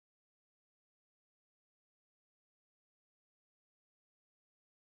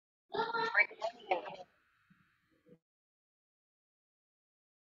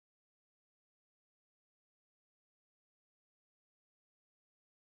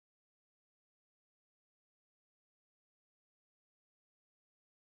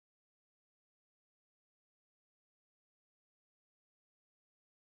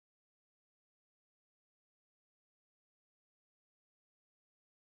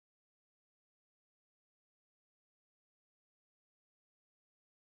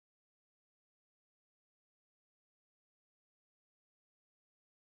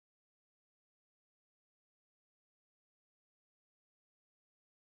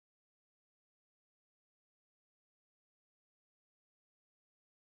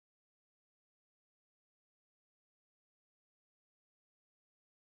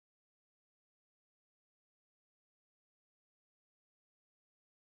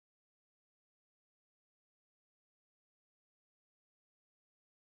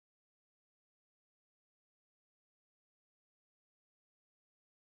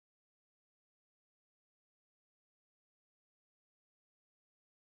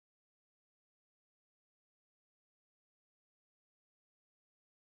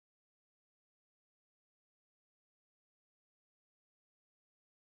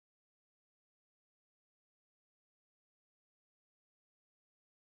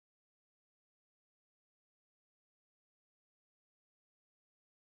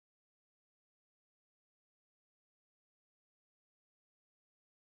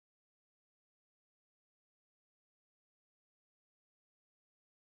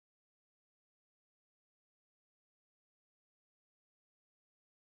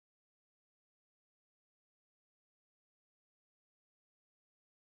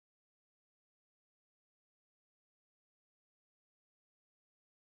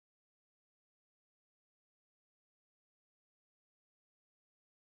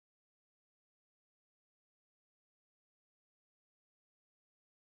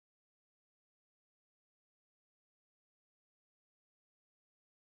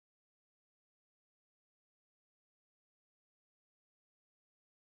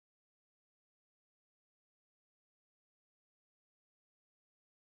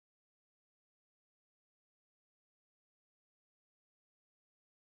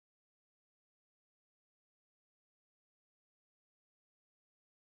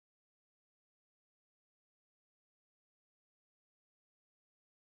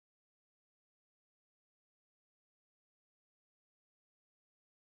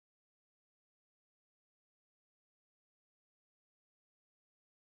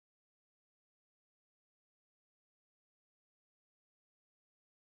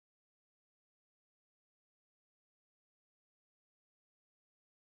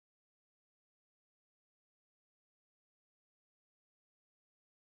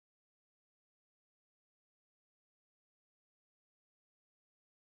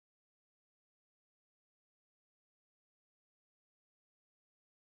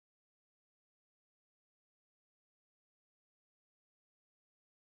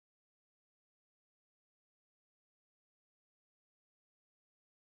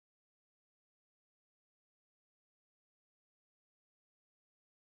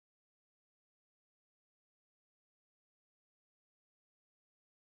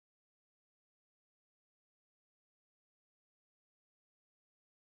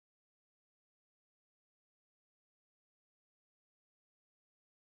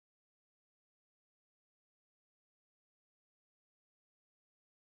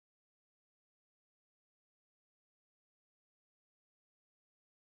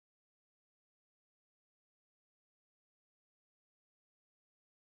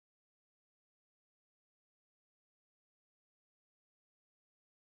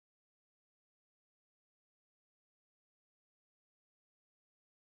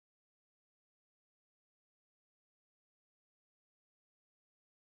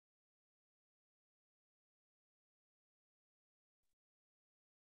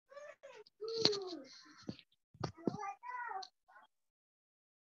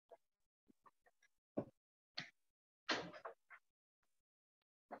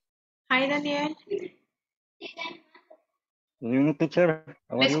Hi, Daniel. Good evening, teacher.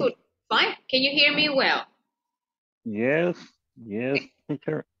 How are Let's you? go. Fine. Can you hear me well? Yes,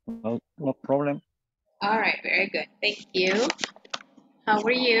 teacher. No problem. All right, very good. Thank you. How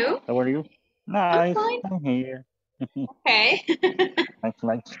are you? How are you? I'm Nice. fine. I'm here. Okay.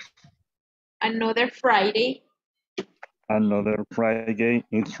 Nice. Another Friday. Another Friday.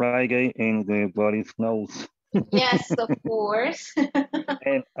 It's Friday and the body snows. Yes, of course.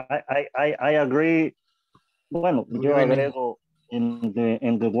 And I agree. Bueno, yo agrego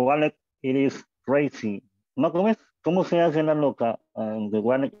en the wallet it is crazy. ¿No comes? ¿Cómo se hace la loca?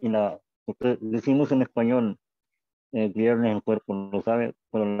 Igual y porque decimos en español, el viernes el cuerpo no sabe,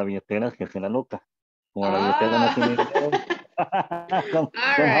 pero la billetera se hace la loca. Como la billetera no tiene dinero. All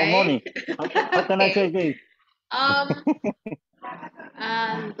Somehow right. money. How can I say Okay. this? Um,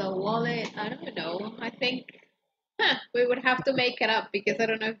 and the wallet, I don't know. I think we would have to make it up because I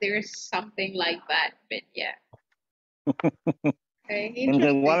don't know if there is something like that. But yeah. Okay, In the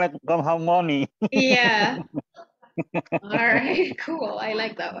interesting. wallet somehow money. Yeah. All right, cool. I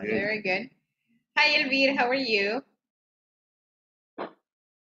like that one. Yes. Very good. Hi, Elvir. How are you?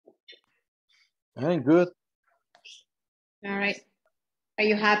 I'm good. All right. Are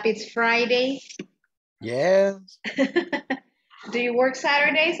you happy it's Friday? Yes. Do you work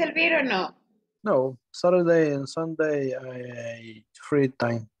Saturdays, Elvir, or no? No, Saturday and Sunday I free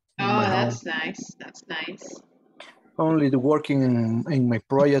time in Oh, my home. that's nice. That's nice. Only the working in my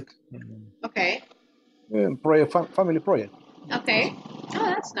project. Okay. Family project. Okay. Oh,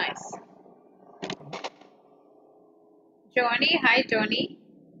 that's nice. Johnny, hi, Johnny.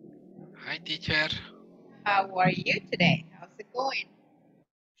 Hi, teacher. How are you today? How's it going?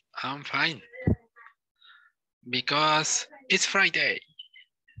 I'm fine. Because it's Friday.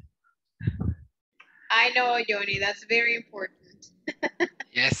 I know, Johnny. That's very important.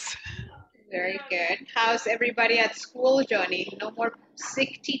 Yes. Very good. How's everybody at school, Johnny? No more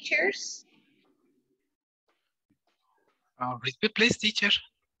sick teachers? Repeat, please, teacher.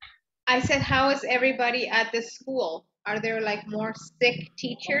 I said, how is everybody at the school? Are there like more sick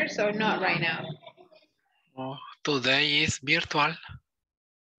teachers or not right now? Oh, today is virtual.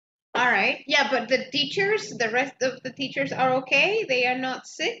 All right. Yeah, but the teachers, the rest of the teachers are okay? They are not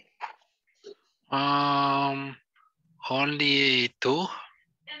sick? Only 2,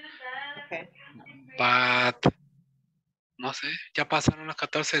 Okay. but no sé, ya pasaron los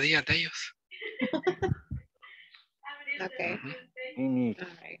 14 días de ellos. Okay. Finish, All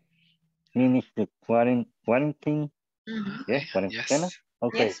right. finish the quarantine. Mm-hmm. Yes, quarantena. Yes.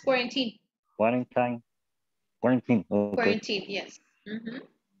 Okay. Yes, quarantine. Quarantine. Okay. Quarantine, yes. Mm-hmm.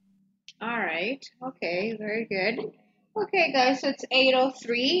 All right. Okay, very good. Okay, guys, so it's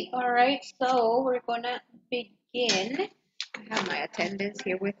 8:03. All right, so we're gonna begin. I have my attendance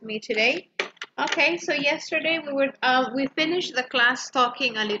here with me today. Okay, so yesterday we finished the class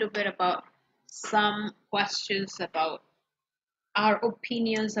talking a little bit about some questions about our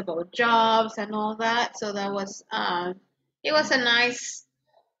opinions about jobs and all that. So that was it was a nice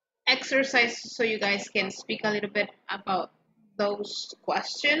exercise so you guys can speak a little bit about those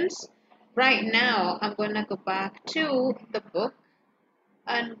questions. Right now, I'm going to go back to the book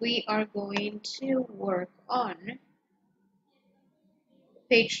and we are going to work on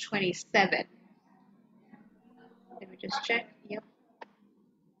page 27. Let me just check. Yep.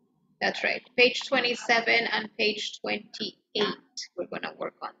 That's right. Page 27 and page 28 we're going to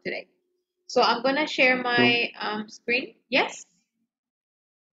work on today. So I'm going to share my screen. Yes?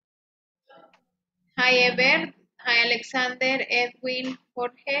 Hi, Ever. Hi, Alexander, Edwin,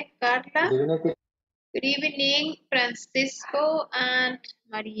 Jorge, Carla. Good evening, Francisco and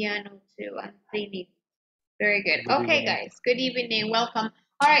Mariano too, and Trini. Very good. Okay, guys. Good evening. Welcome.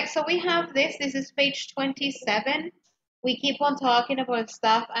 All right, so we have this. This is page 27. We keep on talking about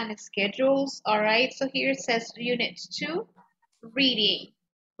stuff and schedules. All right, so here it says Unit 2, Reading.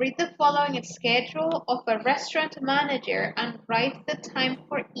 Read the following schedule of a restaurant manager and write the time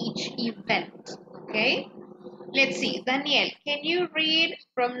for each event. Okay? Let's see. Daniel, can you read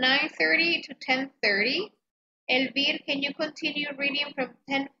from 9:30 to 10:30? Elvir, can you continue reading from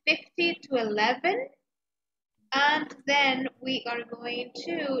 10:50 to 11? And then we are going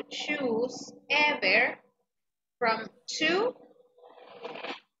to choose Ever from 2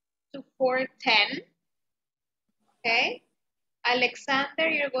 to 4:10. Okay. Alexander,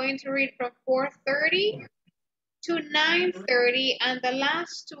 you're going to read from 4:30 to 9:30, and the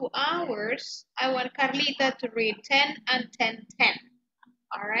last 2 hours, I want Carlita to read 10 and 10:10.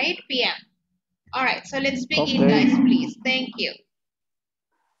 All right, PM. All right, so let's begin, guys, please. Thank you.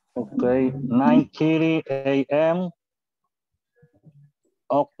 Okay, 9:30 a.m.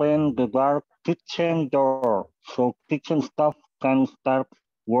 Open the dark kitchen door so kitchen staff can start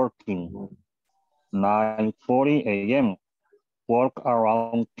working. 9:40 a.m. Walk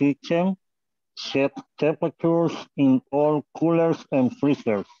around kitchen. Set temperatures in all coolers and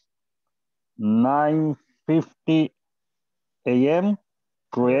freezers. 9:50 a.m.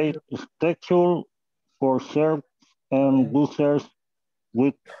 Create a schedule for serves and bussers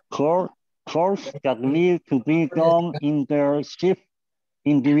with chores that need to be done in their shift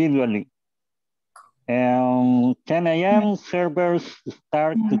individually. And 10 a.m. servers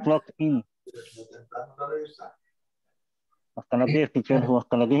start to clock in. Hasta las 10, teacher, o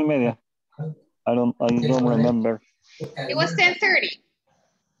hasta las 10:30. I don't remember. It was 10:30.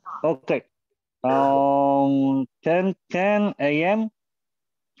 Okay. 10 a.m.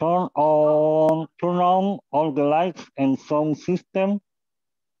 Turn on all the lights and sound system.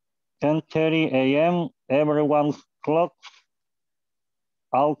 10:30 a.m. Everyone's clocks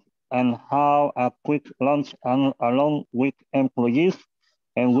out and have a quick lunch and along with employees,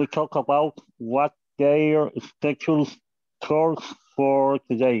 and we talk about what their schedules course for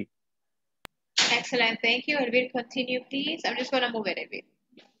today. Excellent, thank you. Elvir, continue, please. I'm just gonna move it a bit.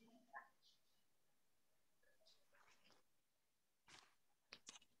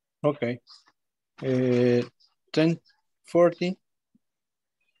 Okay. 10:40.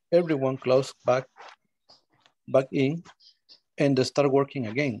 Everyone close back in and they start working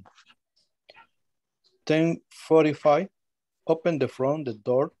again. 10:45. Open the front the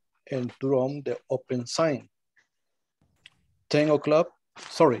door and turn on the open sign. 11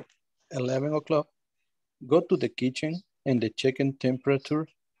 o'clock. Go to the kitchen and they check in temperature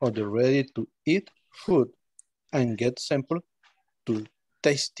of the ready to eat food and get sample to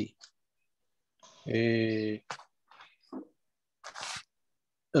tasty.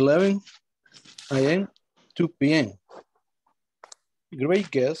 11 a.m. 2 p.m.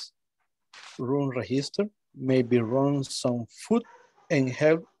 Great guest, room register, maybe run some food and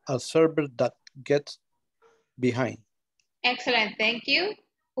help a server that gets behind. Excellent, thank you.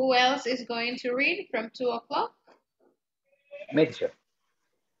 Who else is going to read from 2 o'clock? Mixture.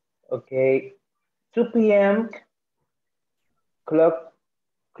 Okay, 2 p.m. Clock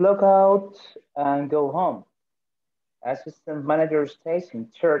out and go home. Assistant manager stays in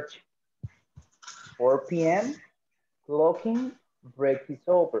church. 4 p.m. Clocking, break is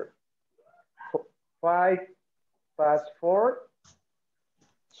over. 4:05,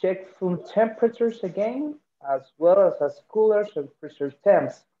 check food temperatures again, as well as coolers and freezer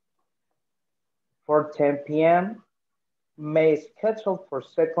temps. 4:10 p.m. May schedule for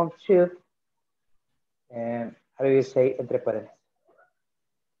second shift. And how do you say entre paréntesis?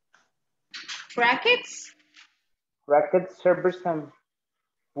 Brackets? Bracket servers and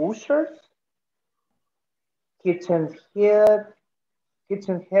pushers. Kitchen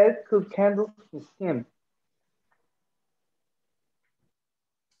head cook candles and steam.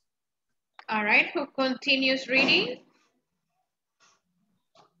 All right, who continues reading?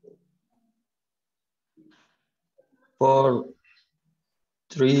 For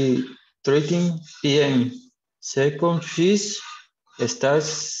 3:13 p.m. Second shift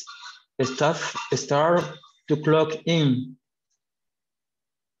staff start to clock in.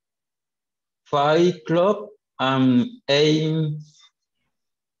 5 o'clock and 8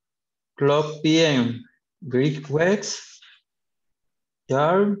 o'clock p.m. Greek works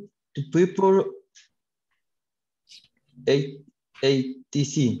start to people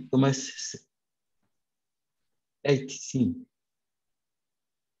 8:00. ¿Cómo es? 8:00.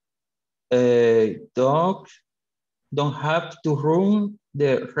 Don't have to run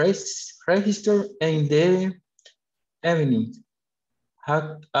the register in the evening.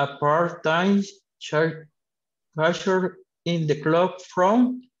 Have a part-time cashier in the club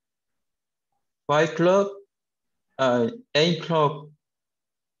from 5 o'clock and 8 o'clock.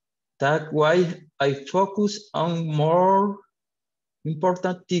 That's why I focus on more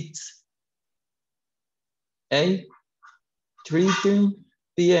important things. 8:30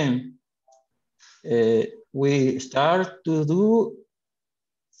 p.m. We start to do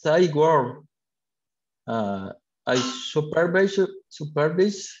side work. I supervise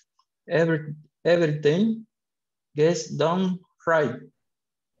everything gets done right.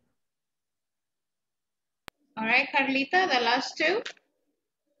 All right, Carlita, the last two.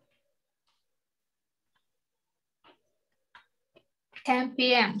 "10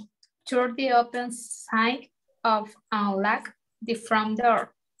 p.m. Turn the open side of unlock the front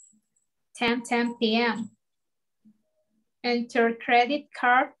door. 10 p.m. Enter credit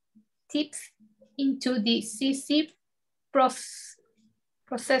card tips into the CC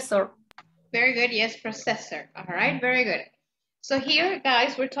processor." Very good, yes, processor. All right, very good. So here,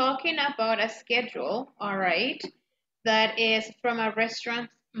 guys, we're talking about a schedule, all right, that is from a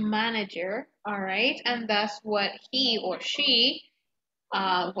restaurant manager, all right, and that's what he or she,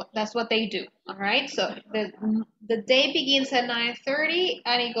 that's what they do, all right. So the day begins at 9:30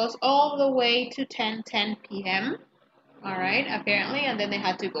 and it goes all the way to 10 p.m., all right, apparently, and then they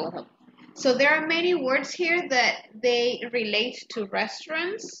had to go home. So there are many words here that they relate to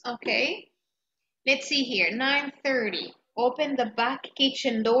restaurants, okay. Let's see here, 9:30. Open the back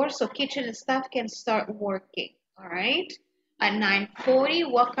kitchen door so kitchen staff can start working. All right. At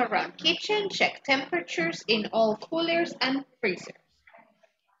 9:40, walk around kitchen, check temperatures in all coolers and freezers.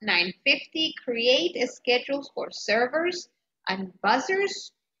 9:50, create schedules for servers and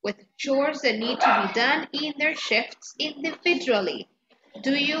buzzers with chores that need to be done in their shifts individually.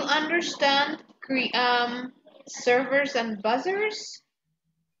 Do you understand servers and buzzers?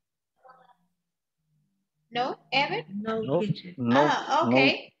 No, Evan? No, no,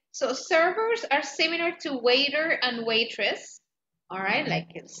 Okay. So servers are similar to waiter and waitress. All right, like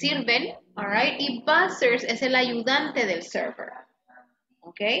sirven. All right. Y buzzers es el ayudante del server.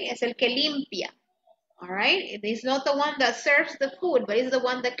 Okay, es el que limpia. All right. It's not the one that serves the food, but it's the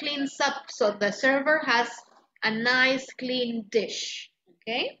one that cleans up so the server has a nice clean dish.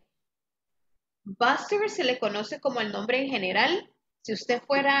 Okay. Buzzer se le conoce como el nombre en general. Si usted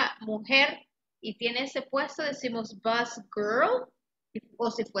fuera mujer y tiene ese puesto, decimos buzz girl. O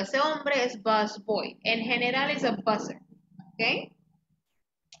si fuese hombre, es buzz boy. En general es a buzzer. Okay.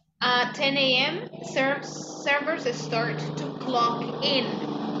 10 a.m. servers start to clock in.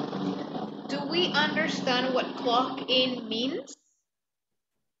 Do we understand what clock in means?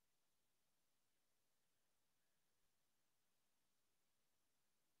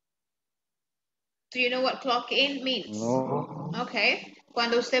 Do you know what clock in means? no. Okay.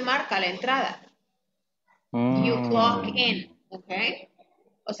 Cuando usted marca la entrada. You clock in. Okay.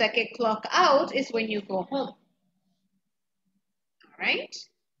 O sea que clock out is when you go home. All right.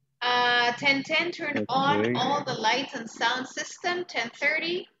 10:10, turn on all the lights and sound system.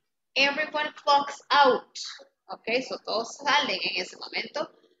 10:30, everyone clocks out. Okay, so todos salen en ese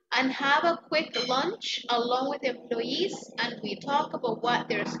momento. And have a quick lunch along with employees, and we talk about what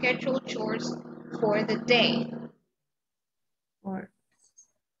their scheduled chores for the day.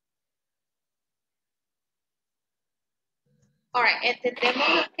 All right,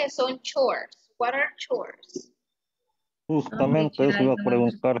 entendemos lo que son chores. What are chores? Justamente eso iba a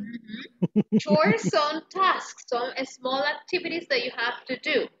preguntar. Chores son tasks, son small activities that you have to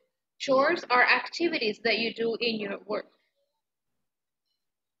do. Chores are activities that you do in your work.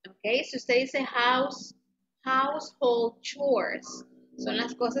 Okay, si usted dice household chores, son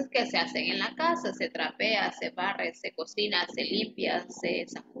las cosas que se hacen en la casa, se trapea, se barre, se cocina, se limpia, se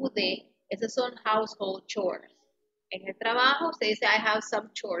sacude. Esos son household chores. En el trabajo, usted dice I have some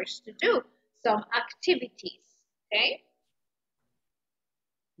chores to do, some activities. Okay?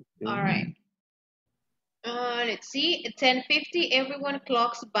 All right. Let's see, 10:50, everyone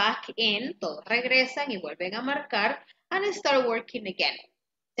clocks back in, todos regresan y vuelven a marcar, and start working again.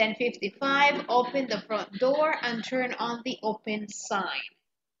 10:55, open the front door and turn on the open sign.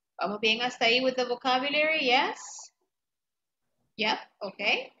 ¿Vamos bien hasta ahí with the vocabulary? Yes? Yep,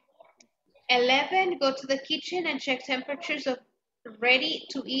 okay. 11, go to the kitchen and check temperatures of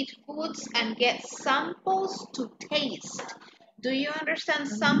ready-to-eat foods and get samples to taste. Do you understand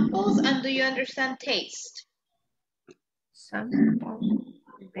samples and do you understand taste? Cuando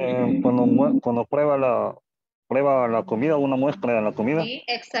prueba la comida, una muestra de la comida. Sí,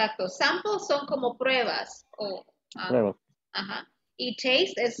 exacto. Samples son como pruebas. Pruebas. Ajá. Y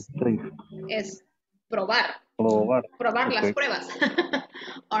taste es probar. Probar Okay. las pruebas.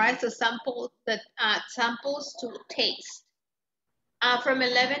 All right, so samples to taste. From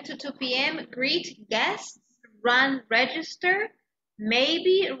 11 to 2 p.m., greet guests, run register,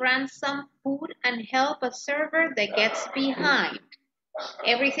 maybe run some food and help a server that gets behind.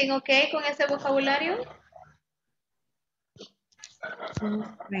 Everything okay con ese vocabulario?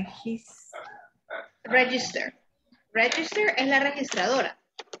 Register. Register es la registradora.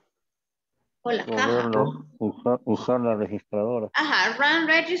 O la caja. Usar la registradora. Ajá, run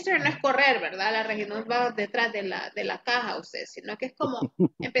register no es correr, ¿verdad? La registradora va detrás de la caja usted, sino que es como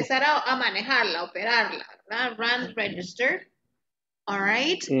empezar a manejarla, operarla, ¿verdad? Run register. All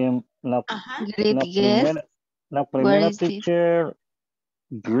right. La primera teacher,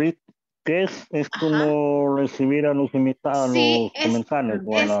 greet guest, es como recibir a los invitados, sí, a los comensales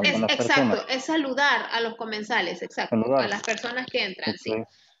o a las exacto, personas. Es saludar a los comensales, exacto, a las personas que entran, sí.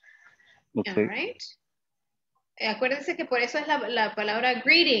 Okay. All right. Acuérdense que por eso es la palabra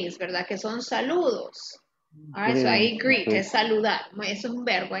greetings, ¿verdad? Que son saludos. All right, so ahí greet es saludar. Eso es un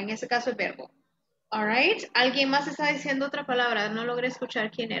verbo, en ese caso es verbo. All right. ¿Alguien más está diciendo otra palabra? No logré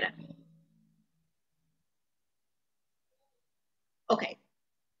escuchar quién era. Okay.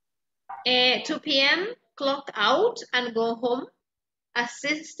 2 p.m., clock out and go home.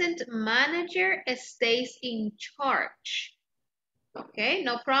 Assistant manager stays in charge. Okay,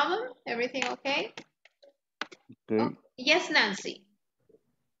 no problem? Everything okay? Okay. Yes, Nancy.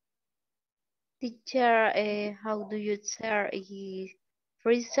 Teacher, how do you say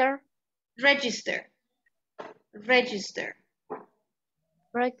freezer? Register. Register.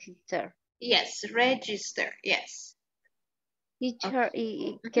 Register. Yes, register. Yes. Teacher,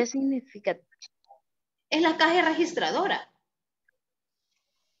 Okay. ¿y qué significa? Es la caja registradora.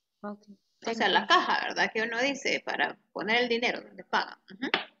 Okay. O sea, la caja, ¿verdad? Que uno dice para poner el dinero donde paga.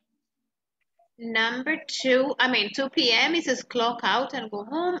 Number 2 p.m. it says clock out and go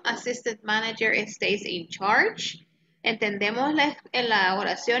home. Assistant manager stays in charge. Entendemos en la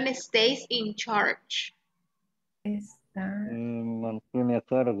oración stays in charge. Mantiene a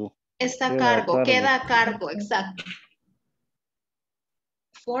cargo. Está a cargo, queda a cargo, exacto.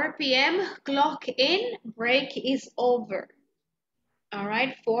 4 p.m. clock in, break is over. All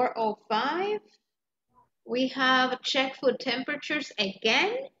right, 4:05. We have check food temperatures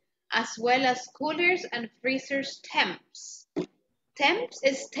again, as well as coolers and freezers temps. Temps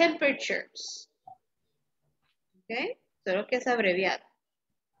is temperatures. Okay, solo que es abreviado.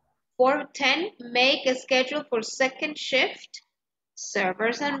 4:10, make a schedule for second shift,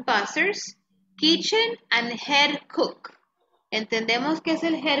 servers and buzzers, kitchen and head cook. ¿Entendemos qué es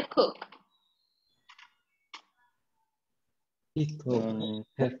el head cook?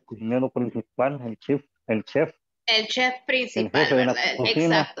 Primero principal, el chef. El chef principal, jefe de la ¿verdad?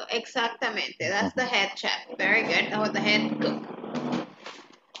 cocina. Exacto, exactamente. That's the head chef. Very good. Or the head cook.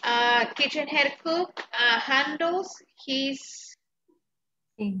 Kitchen head cook handles his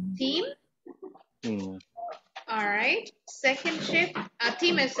team. All right. Second shift.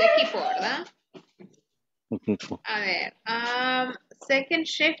 Team es equipo, ¿verdad? Equipo. A ver. Second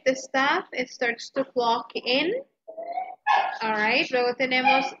shift, the staff, it starts to clock in. All right. Luego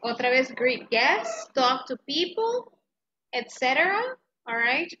tenemos otra vez greet guests, talk to people, etc. All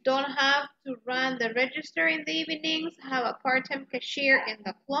right. Don't have to run the register in the evenings. Have a part-time cashier in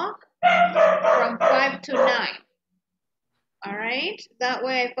the clock from 5 to 9. All right. That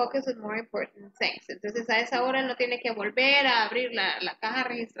way I focus on more important things. Entonces a esa hora no tiene que volver a abrir la caja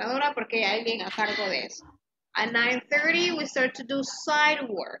registradora porque hay alguien a cargo de eso. At 9:30 we start to do side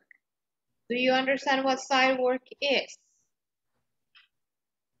work. Do you understand what side work is?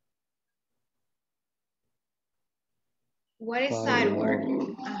 What is side work?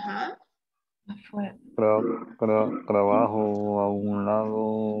 Trabajo a un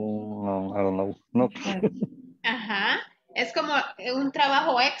lado, I don't know. No. Es como un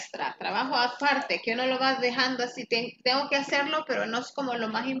trabajo extra, trabajo aparte, que uno lo va dejando así. Tengo que hacerlo, pero no es como lo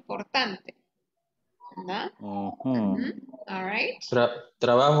más importante. ¿Verdad? All right.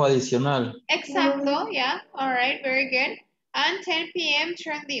 Trabajo adicional. Exacto, yeah. All right, very good. And 10 p.m.,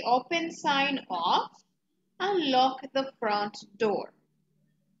 turn the open sign off and lock the front door.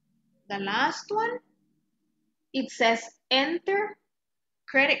 The last one, it says enter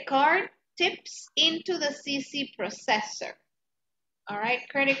credit card tips into the CC processor. All right,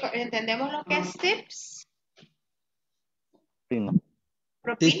 credit card. ¿Entendemos lo que es tips?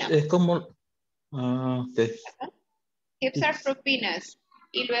 Propina. Es como... okay. Tips are propinas.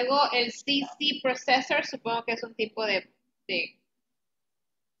 Y luego el CC processor, supongo que es un tipo de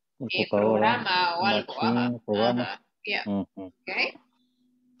programa o algo. Programa. Yeah. Okay.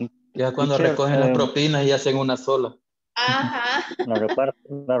 Ya cuando recogen las propinas y hacen una sola. La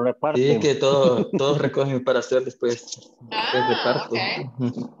reparten. Sí, que todos recogen para hacer después el reparto.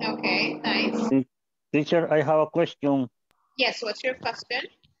 Okay, nice. Teacher, I have a question. Yes, what's your question?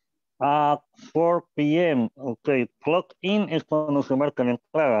 4 p.m. Okay, clock in es cuando se marca la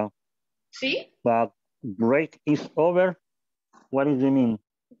entrada. Sí. But break is over. What does it mean?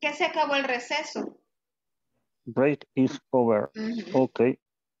 Que se acabó el receso. Break is over. Okay.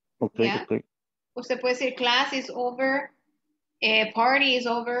 Yeah. Usted puede decir class is over, party is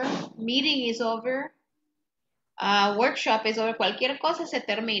over, meeting is over, workshop is over. Cualquier cosa se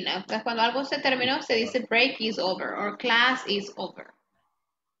termina. Entonces, cuando algo se terminó, se dice break is over or class is over.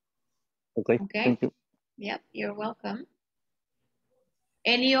 Okay. Thank you. Yep, you're welcome.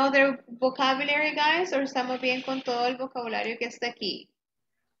 Any other vocabulary, guys? ¿O estamos bien con todo el vocabulario que está aquí?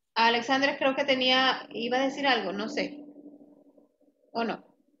 Alexandra creo que iba a decir algo, no sé. ¿O no?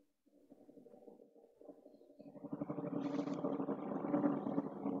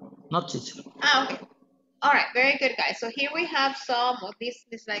 No, teacher. Okay. All right, very good, guys. So here we have some of this,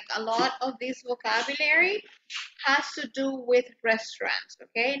 like a lot of this vocabulary has to do with restaurants,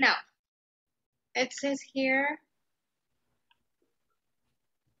 okay? Now, it says here,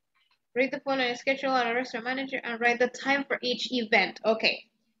 read the following schedule on a restaurant manager and write the time for each event. Okay,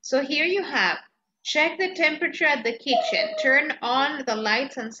 so here you have, check the temperature at the kitchen, turn on the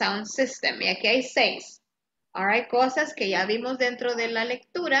lights and sound system. Y aquí hay 6. All right, cosas que ya vimos dentro de la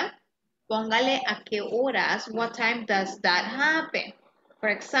lectura. póngale a qué horas, what time does that happen? For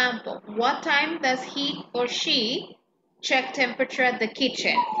example, what time does he or she check temperature at the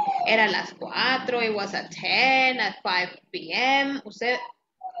kitchen? Era a las 4, it was at 10, at 5 p.m. Usted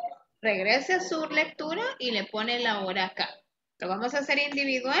regrese a su lectura y le pone la hora acá. Lo vamos a hacer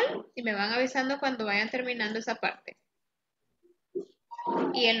individual y me van avisando cuando vayan terminando esa parte.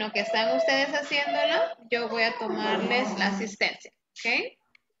 Y en lo que están ustedes haciéndola, yo voy a tomarles la asistencia. ¿Ok?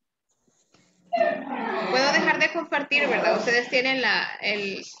 Puedo dejar de compartir, ¿verdad? ¿Ustedes tienen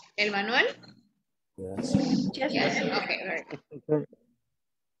el manual? Yes. Okay, very good.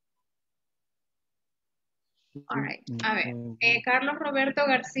 All right. A ver, Carlos Roberto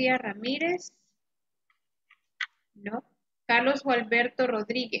García Ramírez. No. Carlos Gualberto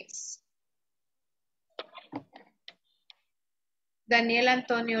Rodríguez. Daniel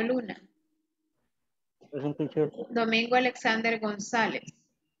Antonio Luna. Present, teacher. Domingo Alexander González.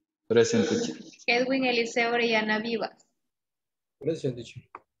 Present, teacher. Edwin Eliseo Orellana Vivas. Present, teacher.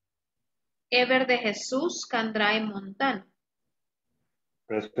 Ever de Jesús Candray Montán.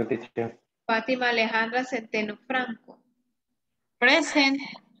 Present, teacher. Fátima Alejandra Centeno Franco. Present.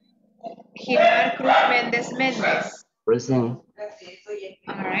 Gilmar Cruz Méndez Méndez. Present.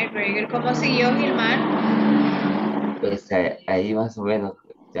 All right, very good. ¿Cómo siguió Gilmar? Pues ahí más o menos,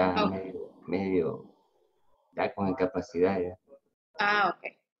 ya Okay. medio, ya con incapacidad, ya, Ok.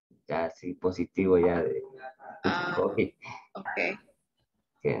 ya sí positivo ya de COVID, Ok.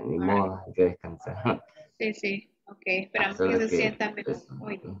 que ni modo, hay que descansar. Sí, sí. Ok, esperamos Solo que se que sientan mejor. es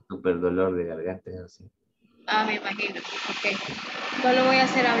Oye. un súper dolor de garganta, eso sí. Me imagino. Ok. No lo voy a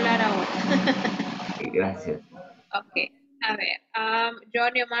hacer hablar ahora. Y gracias. Ok. A ver.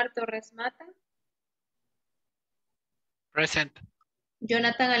 Johnny Omar Torres Mata. Present.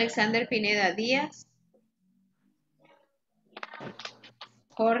 Jonathan Alexander Pineda Díaz.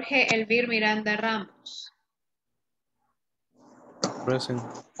 Jorge Elvir Miranda Ramos. Present.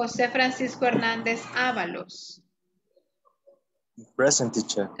 José Francisco Hernández Ábalos. Present,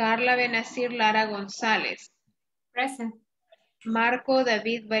 teacher. Carla Benacir Lara González. Present. Marco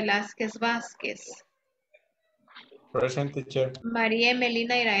David Velázquez Vázquez. Present, teacher. María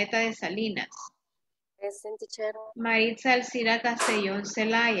Emelina Iraeta de Salinas. Present, teacher. Maritza Alcira Castellón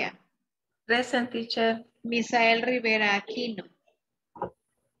Celaya. Present, teacher. Misael Rivera Aquino.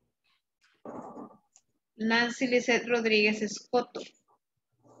 Nancy Lizeth Rodríguez Escoto.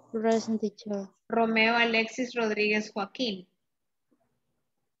 Present, teacher. Romeo Alexis Rodríguez Joaquín.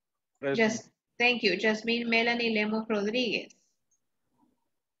 Thank you. Jasmine Melanie Lemos Rodríguez.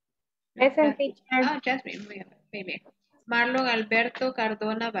 Present, teacher. Jasmine, muy bien. Marlon Alberto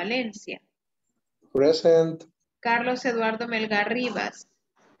Cardona Valencia. Present. Carlos Eduardo Melgar Rivas.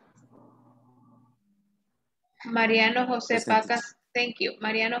 Mariano José Present. Pacas, thank you.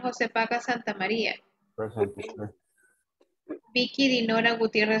 Mariano José Pacas Santa María. Present, teacher. Vicky Dinora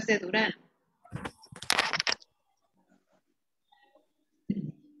Gutiérrez de Durán.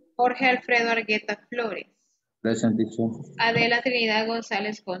 Jorge Alfredo Argueta Flores. Present, teacher. Adela Trinidad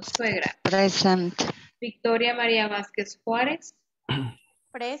González Consuegra. Present. Victoria María Vázquez Juárez.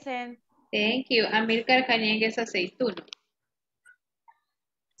 Present. Thank you. Amílcar Cañegues Aceituno.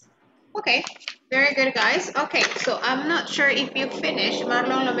 Okay, very good, guys. Okay, so I'm not sure if you finished.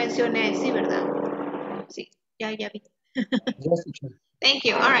 Marlon lo mencioné, sí, ¿verdad? Sí, ya vi. Yes, teacher. Thank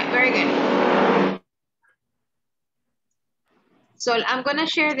you. All right, very good. So I'm going to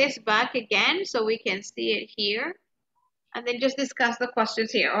share this back again so we can see it here. And then just discuss the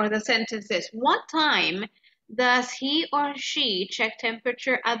questions here or the sentences. What time does he or she check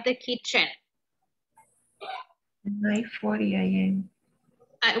temperature at the kitchen? 9:40 a.m.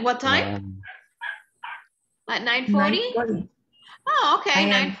 At what time? At 9:40? 9:40. Oh, okay,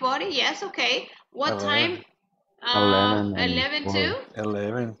 9:40. yes, okay. What 11. time? 11 to?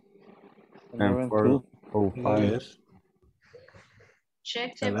 11. And 4:05. Yes.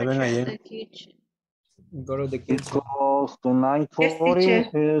 Check 11 temperature at a.m. the kitchen. Go to the kitchen. Because the 9:40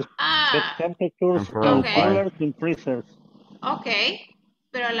 Yes, is check temperatures and Okay. coolers and freezers. Okay,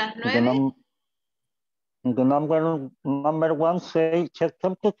 pero a las The 9? The number one say check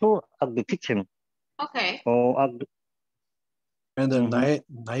temperature at the kitchen. Okay. Or at the, And the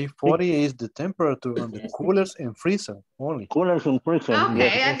 9:40 is the temperature on the coolers and freezer only. coolers and freezers. Okay,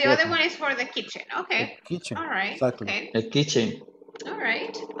 yes, and the yes, other one is for the kitchen. Okay. The kitchen. All right. Exactly. Okay. El kitchen. All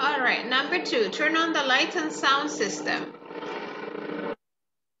right. All right. Number 2, turn on the lights and sound system.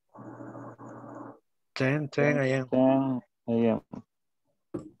 10 a.m. 10 a.m.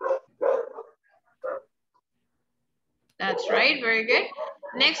 That's right. Very good.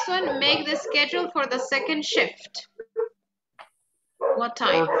 Next one, make the schedule for the second shift. What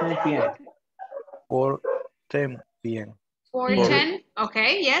time? 4:10 p.m. 4:10 p.m. 4:10.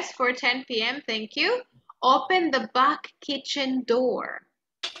 Okay, yes, 4:10 p.m. Thank you. Open the back kitchen door.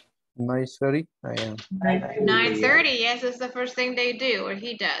 9:30 a.m. 9:30. Yes, that's the first thing they do, or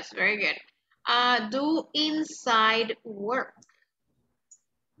he does. Very good. Do inside work.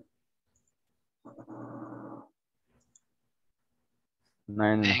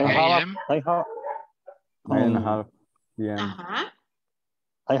 9 a.m. Nine and a half p.m.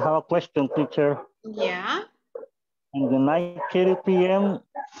 I have a question, teacher. Yeah. In the 9:30 p.m.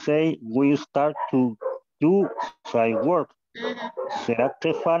 say we start to do side work. ¿Será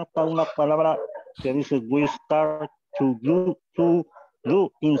que falta una palabra que dice we start to do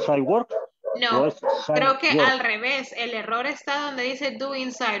inside work? No, creo que al revés. El error está donde dice do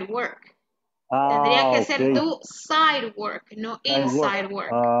inside work. Tendría que ser do side work, no inside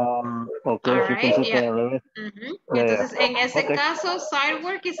work. Okay, All sí, right, pensé que yeah. al revés. Entonces, en ese caso, side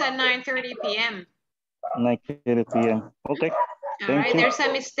work is at 9:30 p.m. 9:30 p.m. Okay. All right, there's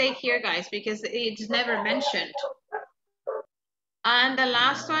a mistake here, guys, because it's never mentioned. And the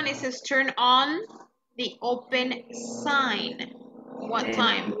last one is says turn on the open sign. What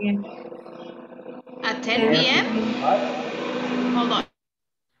time? At 10 p.m.? Hold on.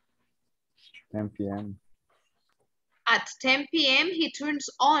 10 p.m. At 10 p.m., he turns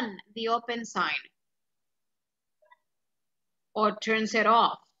on the open sign. Or turns it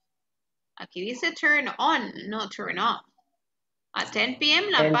off. Aquí dice turn on, no turn off. At 10 p.m.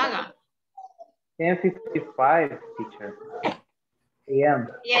 la apaga. 10:55, teacher. A.M.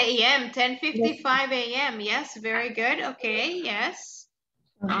 Yeah, a.m. 10:55 a.m. Yes, very good. Okay, yes.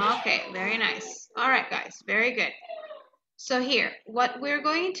 Okay, very nice. All right, guys, very good. So here, what we're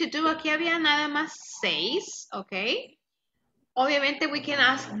going to do, aquí había nada más 6, okay? Obviamente, we can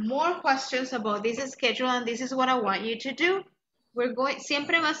ask more questions about this schedule, and this is what I want you to do. We're going,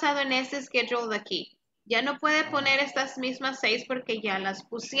 siempre basado en este schedule de aquí. Ya no puede poner estas mismas 6 porque ya las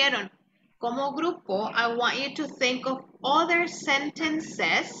pusieron. Como grupo, I want you to think of other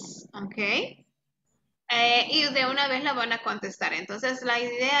sentences, okay? Y de una vez la van a contestar. Entonces, la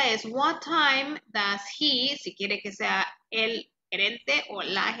idea es, what time does he, si quiere que sea el gerente o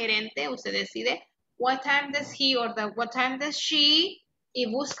la gerente, usted decide, what time does he or what time does she, y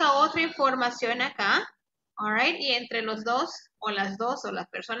busca otra información acá, all right, y entre los dos, o las dos, o las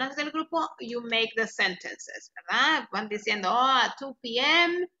personas del grupo, you make the sentences, ¿verdad? Van diciendo, at 2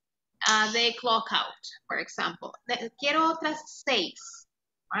 p.m., they clock out, for example. Quiero otras 6.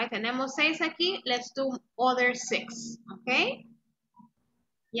 All right, tenemos 6 aquí. Let's do other 6. Okay?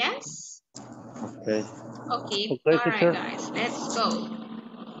 Yes? Okay. Okay. All right, guys. Let's go.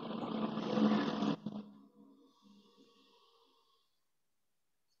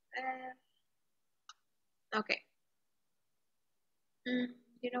 Okay.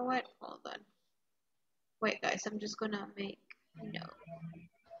 You know what? Hold on. Wait, guys. I'm just going to make a note.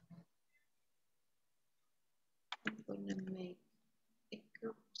 I'm going to make it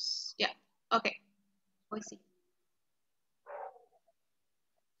groups. Yeah. Okay. I see.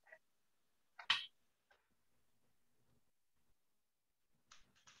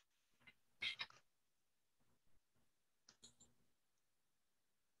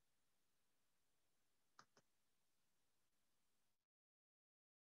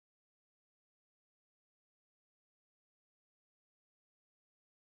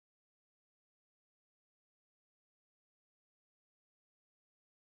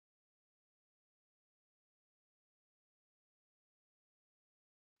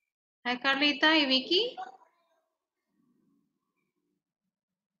 Hi, Carlita y Vicky.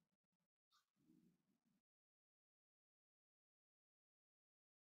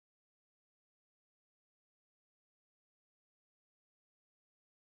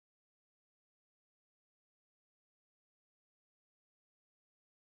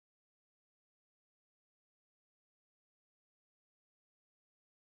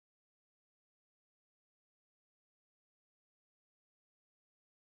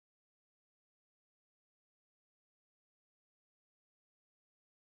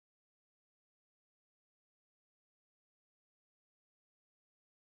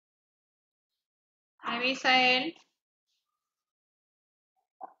 Hi, Misael.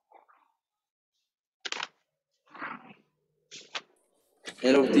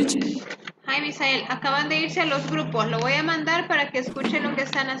 Hello, teacher. Hi, Misael. Acaban de irse a los grupos. Lo voy a mandar para que escuchen lo que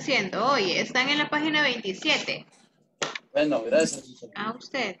están haciendo. Oye, están en la página 27. Bueno, gracias. A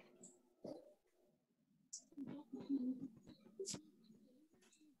usted.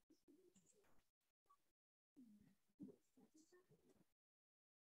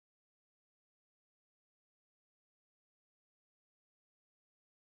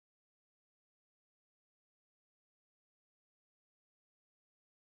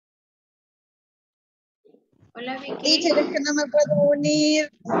 Hola, Vicky. Teacher, es que no me puedo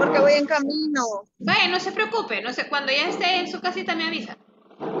unir porque voy en camino. Vaya, no se preocupe, no sé, cuando ya esté en su casita me avisa.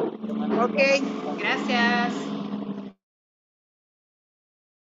 Ok. Gracias.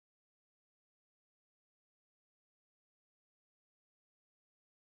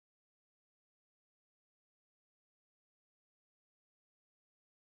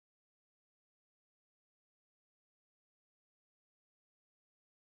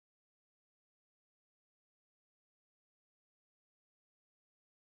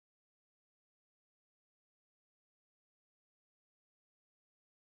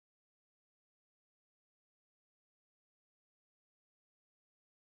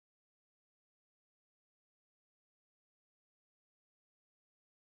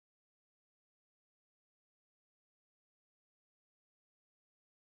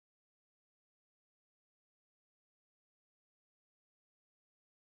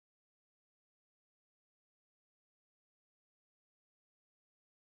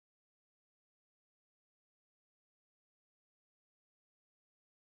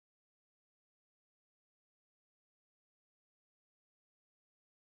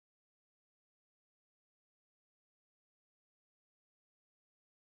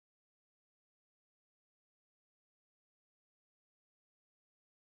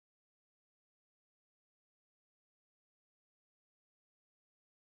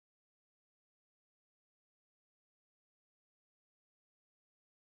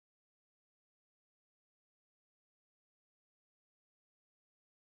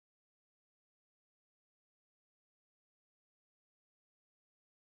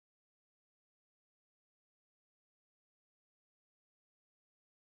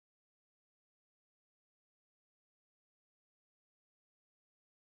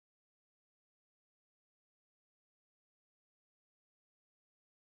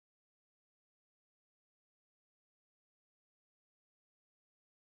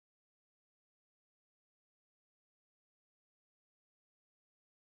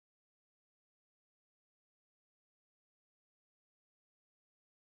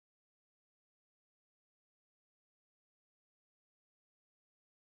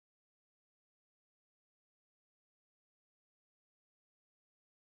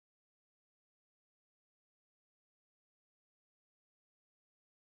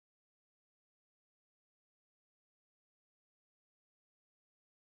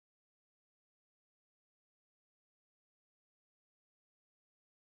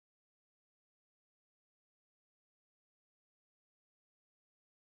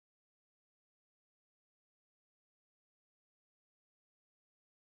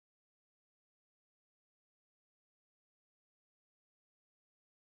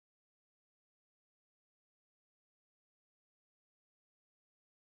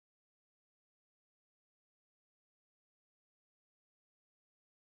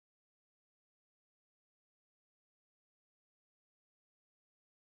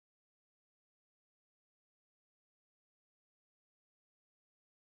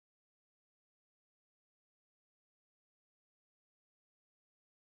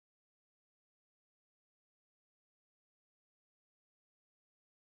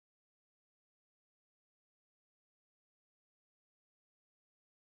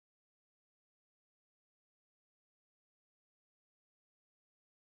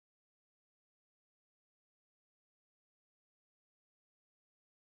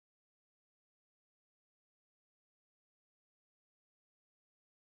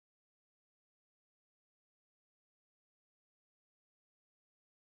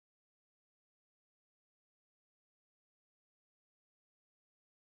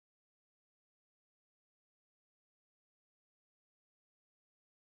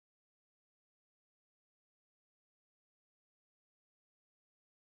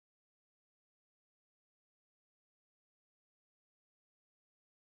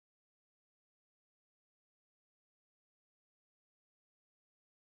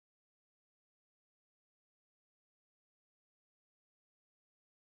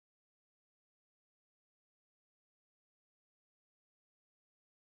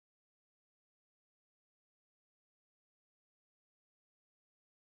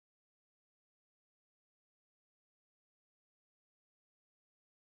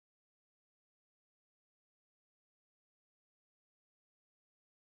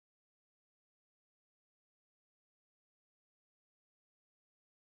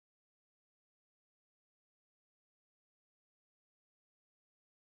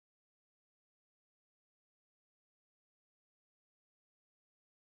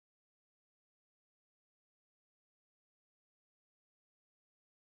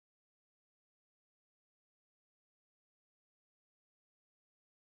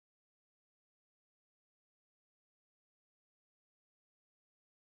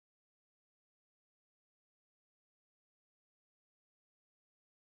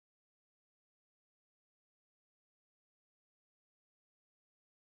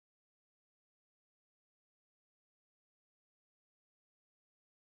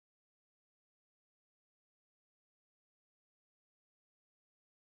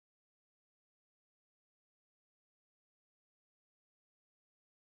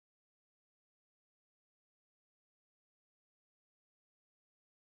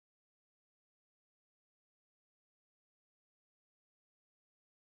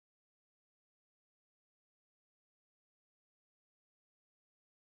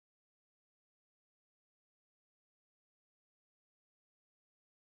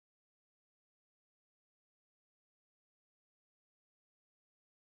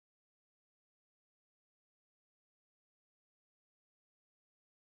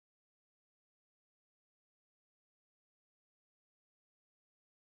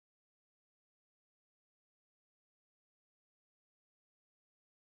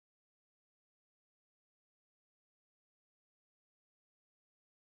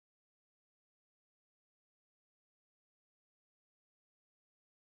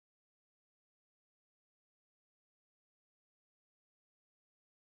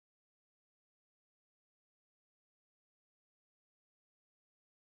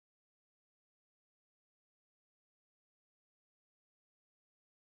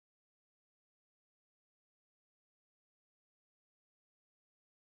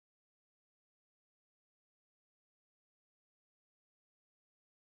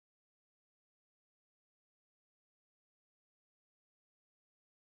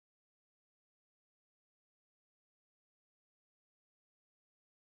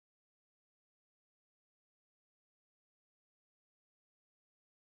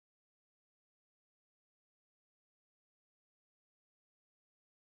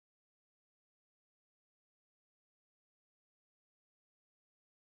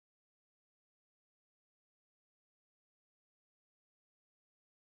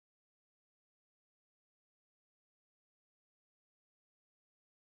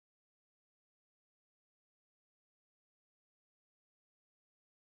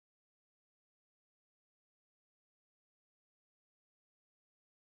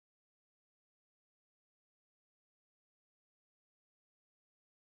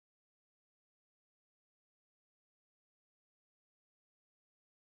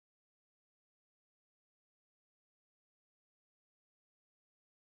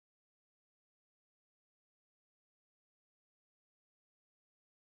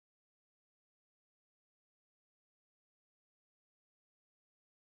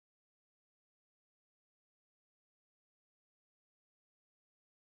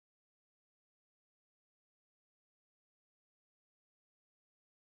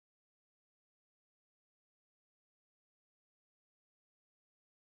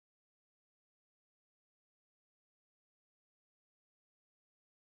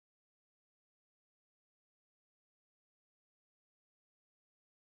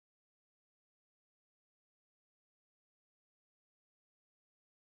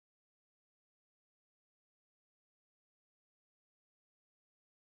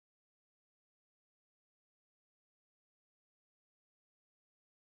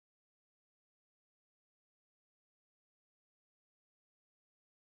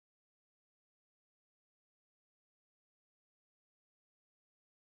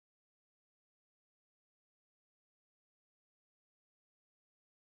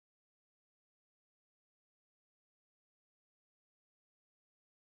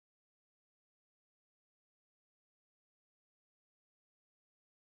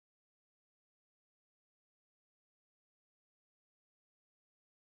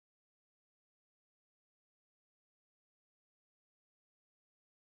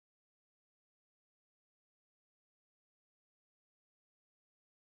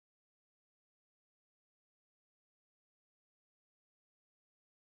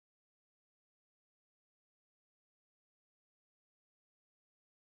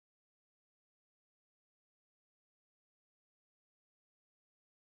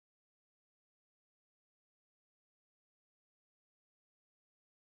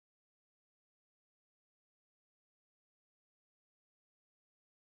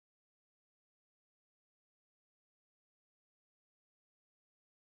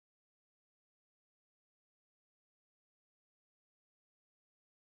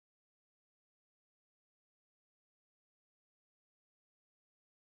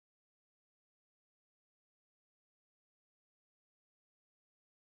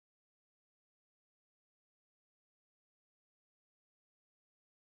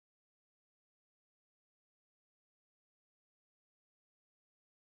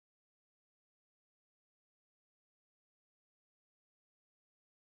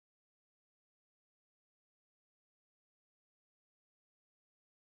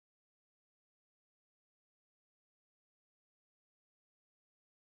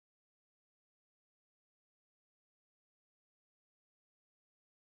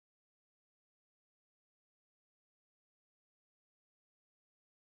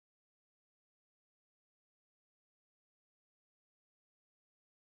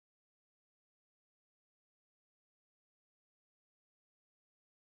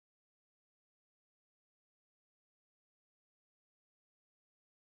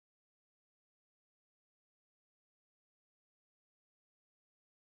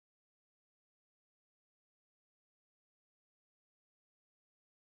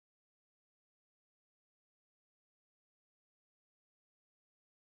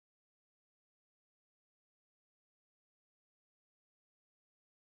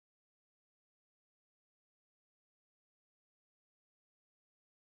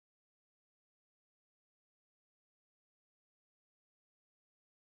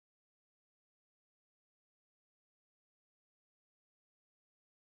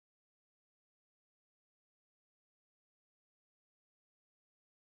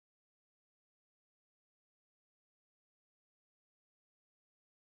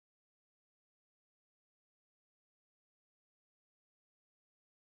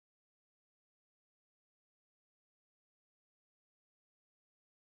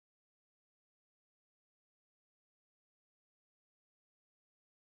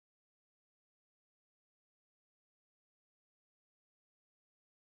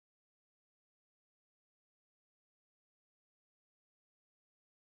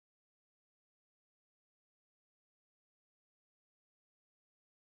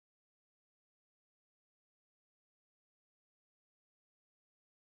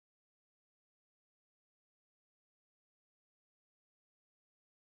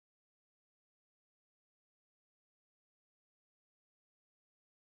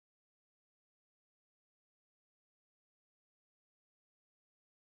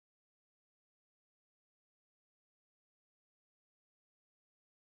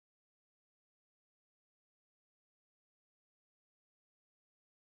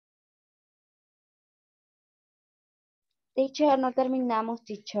 Teacher, no terminamos,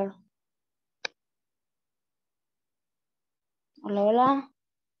 teacher. Hola, hola.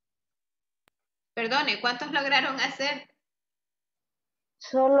 Perdone, ¿cuántos lograron hacer?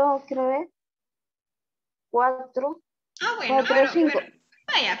 Solo, quiero ver. 4. Ah, bueno, 4 o 5.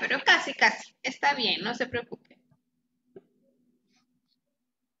 vaya, pero casi, casi. Está bien, no se preocupe.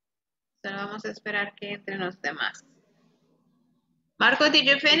 Solo vamos a esperar que entren los demás. Marco, did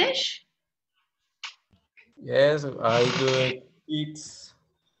you finish? Yes, I do it.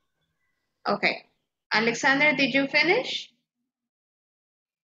 Okay. Alexander, did you finish?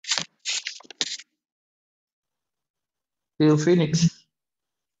 You finish.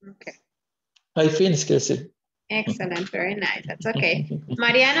 Okay. I finish, quiero decir. Excellent, very nice. That's okay.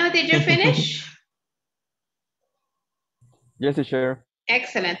 Mariano, did you finish? Yes, teacher.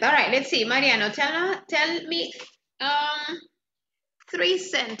 Excellent. All right, let's see. Mariano, tell me 3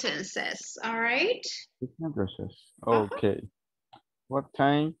 sentences. All right. Sentences. Okay. What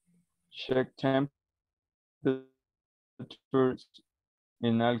time? Check temperatures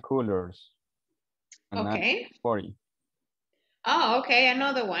in all coolers. And Okay. 40. Oh, okay.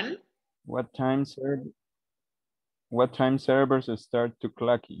 Another one. What time servers start to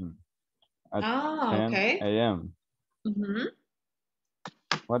clock in? At 10 okay. a.m. Mm-hmm.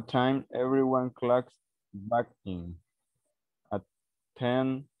 What time everyone clocks back in? At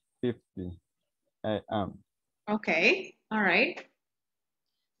 10:50 a.m. Okay. All right.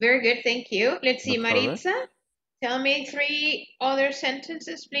 Very good. Thank you. Let's see, That's correct. Maritza. Tell me 3 other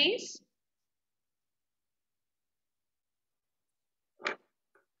sentences, please.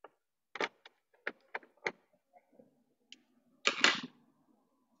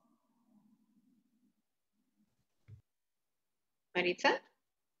 Maritza?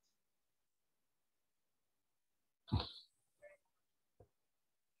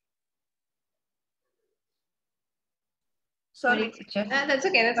 Sorry, teacher. That's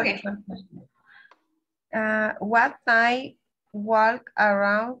okay, that's okay. What time walk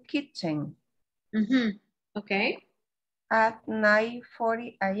around kitchen? Mm-hmm. Okay. At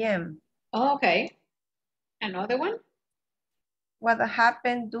 9:40 a.m. Oh, okay. Another one? What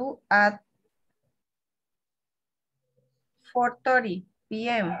happened to at 4:30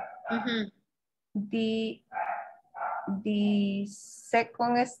 p.m. Mm-hmm. The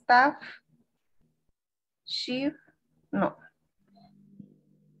second staff shift, no.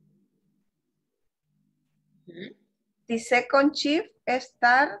 Mm-hmm. The second shift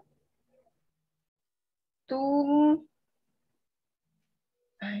start to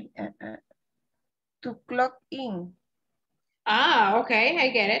clock in. Ah, okay, I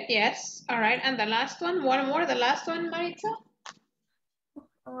get it. Yes. All right. And the last one more. The last one, Maritza?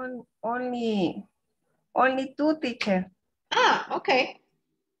 Only 2, teacher. Ah, okay.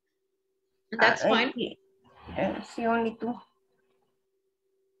 That's fine. See, only 2.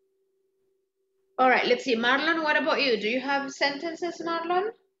 All right, let's see. Marlon, what about you? Do you have sentences,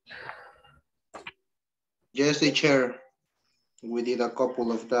 Marlon? Yes, teacher. We did a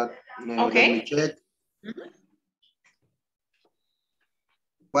couple of that. Okay. Let me check. Mm-hmm.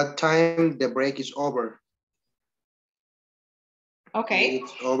 What time the break is over? Okay.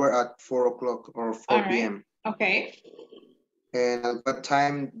 It's over at 4 o'clock or 4 p.m. Okay. And at what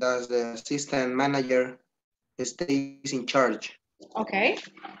time does the assistant manager stays in charge? Okay.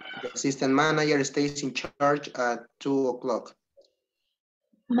 The assistant manager stays in charge at 2 o'clock.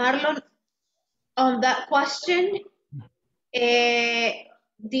 Marlon, on that question,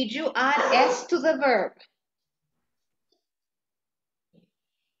 did you add S to the verb?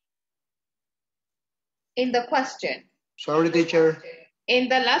 In the question. Sorry, teacher. In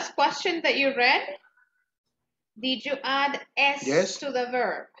the last question that you read, did you add S to the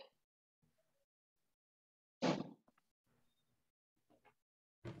verb?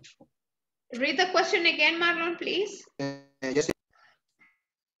 Read the question again, Marlon, please. Yes.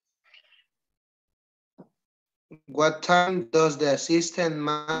 What time does the assistant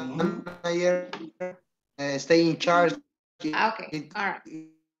manager stay in charge? Okay, all right.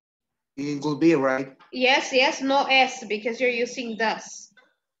 It will be, right? Yes, no S because you're using does.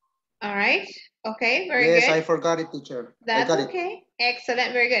 All right, okay, very good. Yes, I forgot it, teacher. That's okay.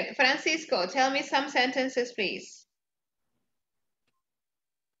 Excellent, very good. Francisco, tell me some sentences, please.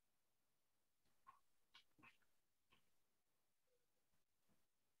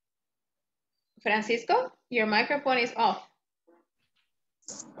 Francisco, your microphone is off.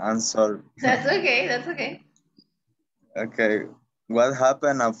 I'm sorry. That's okay, that's okay. Okay, what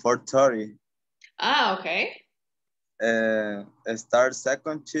happened at 4:30? Ah, okay. Start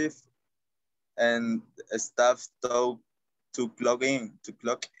second shift and staff to clock in. To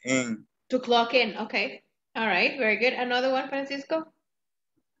clock in, okay. All right, very good. Another one, Francisco?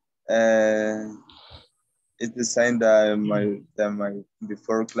 It's the same that my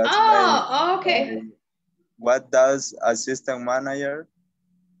before classmate. Oh, okay. What does assistant manager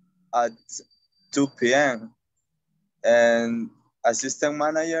at 2 p.m. and assistant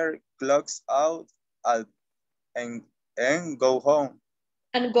manager clocks out at and go home.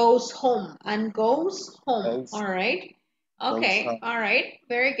 And goes home. And goes home. Goes, all right. Okay. All right.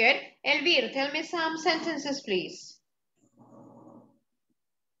 Very good. Elvir, tell me some sentences, please.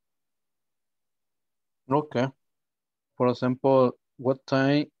 Okay. For example, what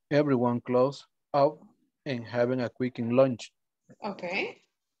time everyone close out and having a quick lunch? Okay.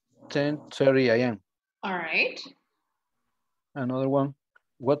 10:30 a.m. All right. Another one.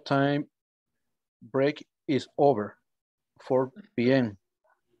 What time break is over? 4 p.m.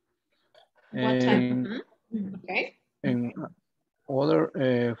 What time? Okay. And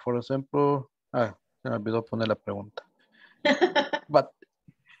other, for example, se me olvidó poner la pregunta.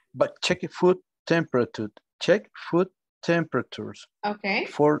 but check food temperature. Check food temperatures. Okay.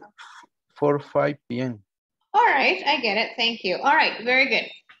 4 5 p.m. All right, I get it. Thank you. All right, very good.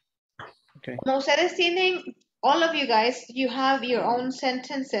 Okay. Como ustedes tienen, all of you guys, you have your own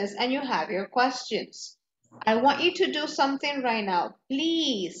sentences and you have your questions. I want you to do something right now.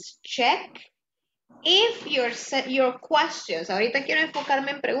 Please check if your questions, ahorita quiero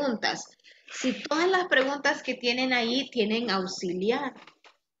enfocarme en preguntas, si todas las preguntas que tienen ahí tienen auxiliar.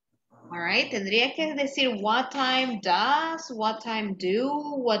 All right, tendría que decir what time does, what time do,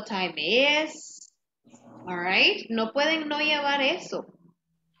 what time is. All right, no pueden no llevar eso.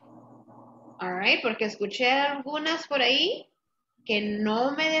 All right, porque escuché algunas por ahí que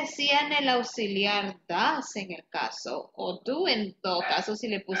no me decían el auxiliar das en el caso, o do en todo caso si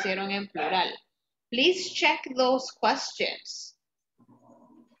le pusieron en plural. Please check those questions.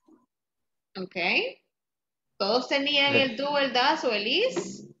 Okay. ¿Todos tenían el do, el das o el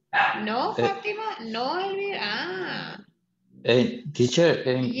is? No, Fátima, no, Elvira. Teacher,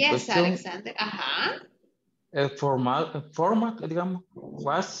 Yes, question, Alexander. Ajá. format, digamos,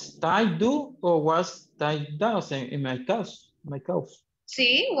 was time do or was time does in my case.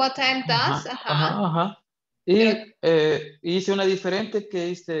 Sí, what time does. Ajá. Y hice una diferente que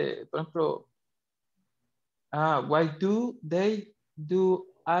hice, por ejemplo, why do they do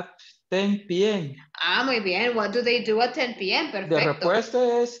at 10 p.m.? Muy bien. What do they do at 10 p.m.? Perfecto. La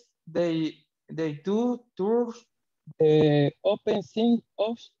respuesta es they do tours, open things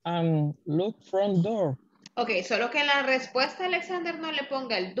off and look front door. Ok, solo que en la respuesta, Alexander, no le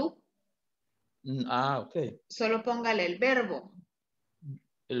ponga el do. Ok. Solo póngale el verbo.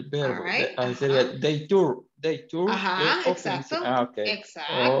 El verbo. Right. Sería they tour. Ajá, exacto. Okay.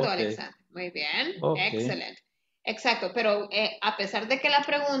 Exacto, Okay. Alexander. Muy bien. Okay. Excelente. Exacto, pero a pesar de que la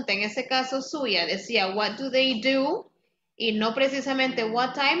pregunta en ese caso suya decía what do they do y no precisamente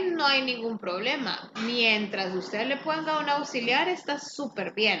what time, no hay ningún problema. Mientras usted le ponga un auxiliar, está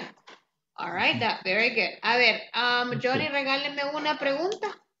súper bien. All right, that, very good. A ver, Johnny, regáleme una pregunta.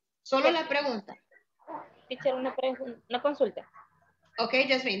 Solo la pregunta. Teacher, una consulta. Ok,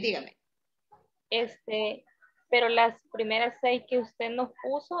 Jasmine, dígame. Pero las primeras 6 que usted nos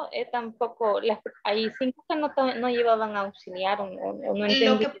puso, tampoco, hay 5 que no llevaban auxiliar o no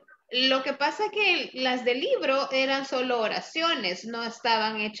entendí. Lo que pasa es que las del libro eran solo oraciones, no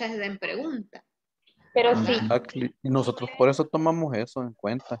estaban hechas en pregunta. Pero sí. Y nosotros por eso tomamos eso en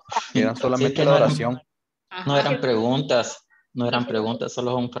cuenta. Que eran solamente la oración. No eran preguntas,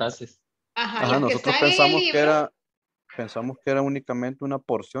 solo son frases. Ajá, nosotros pensamos que era únicamente una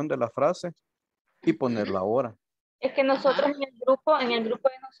porción de la frase y poner la hora. Es que nosotros en el grupo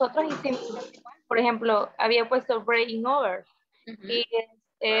de nosotros hicimos igual. Por ejemplo, había puesto breaking over y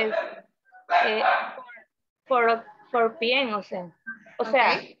es 4 p.m. O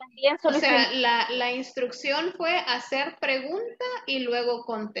sea, también solo la instrucción fue hacer pregunta y luego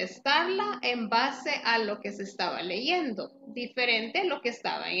contestarla en base a lo que se estaba leyendo, diferente a lo que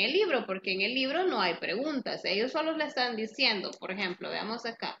estaba en el libro, porque en el libro no hay preguntas, ellos solo le están diciendo, por ejemplo, veamos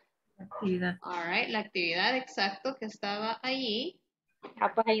acá. Actividad. All right, la actividad exacto que estaba allí.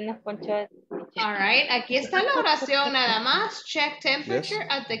 Pues ahí nos ponchó. All right, aquí está la oración nada más. Check temperature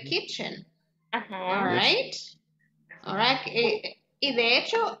at the kitchen. All right. All right. Y de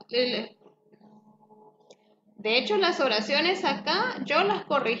hecho las oraciones acá yo las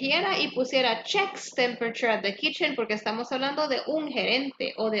corrigiera y pusiera checks temperature at the kitchen porque estamos hablando de un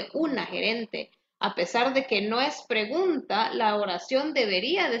gerente o de una gerente. A pesar de que no es pregunta, la oración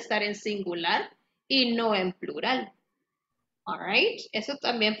debería de estar en singular y no en plural. All right. Eso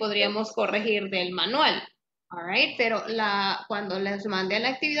también podríamos corregir del manual. All right. Pero cuando les mandé la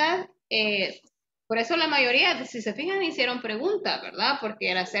actividad, Por eso la mayoría, si se fijan, hicieron pregunta, ¿verdad?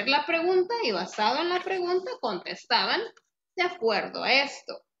 Porque era hacer la pregunta y basado en la pregunta contestaban de acuerdo a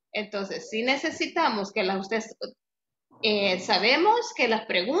esto. Entonces, si necesitamos que ustedes sabemos que las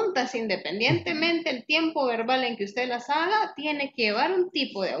preguntas, independientemente del tiempo verbal en que usted las haga, tiene que llevar un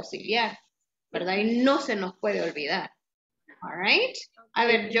tipo de auxiliar, ¿verdad? Y no se nos puede olvidar. All right. A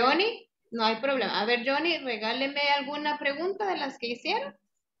ver, Johnny, no hay problema. A ver, Johnny, regáleme alguna pregunta de las que hicieron.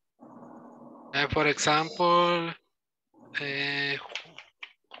 For example,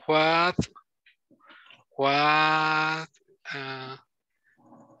 what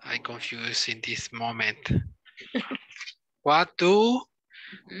I confused in this moment. What do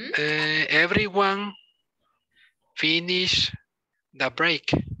everyone finish the break?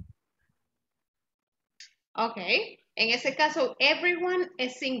 Ok. En ese caso, everyone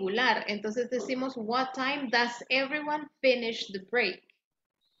es singular. Entonces decimos, what time does everyone finish the break?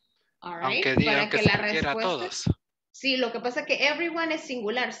 All right. Aunque digan Para que que se la refiere a respuesta... todos. Sí, lo que pasa es que everyone es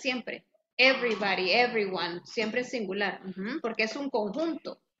singular siempre. Everybody, everyone, siempre es singular. Porque es un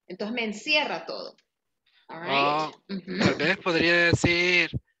conjunto. Entonces me encierra todo. All right. Tal vez podría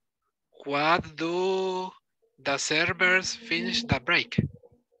decir, what do the servers finish the break?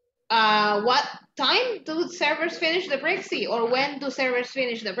 What time do servers finish the break? Sí. Or when do servers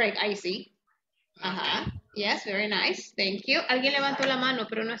finish the break? I see. Ajá. Okay. Yes, very nice. Thank you. Alguien levantó la mano,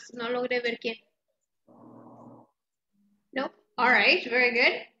 pero no logré ver quién. No. All right, very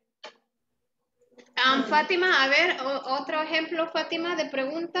good. Fátima, a ver, otro ejemplo, Fátima, de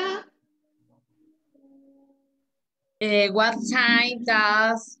pregunta. What time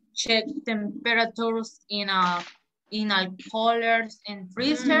does check temperatures in all coolers and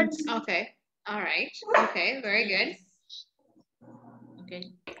freezers? Okay, all right. Okay, very good.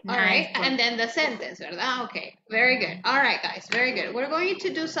 Okay. All right, and then the sentence, ¿verdad? Okay, very good. All right, guys, very good. We're going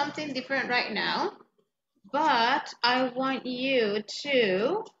to do something different right now, but I want you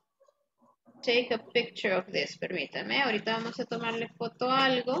to take a picture of this. Permítame, ahorita vamos a tomarle foto a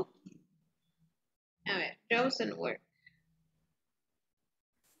algo. A ver, chosen word.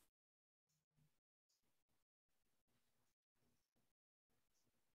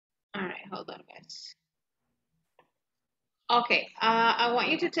 All right, hold on, guys. Okay, I want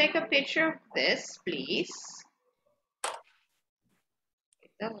you to take a picture of this, please.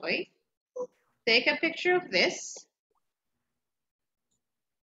 Take a picture of this.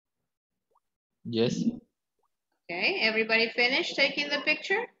 Yes. Okay, everybody finished taking the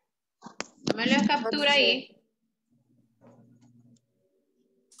picture? Tómale la captura ahí.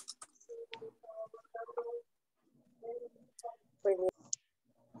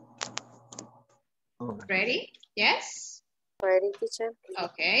 Ready? Yes? Ready, teacher.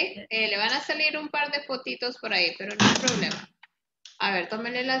 Okay, le van a salir un par de fotitos por ahí, pero no hay problema. A ver,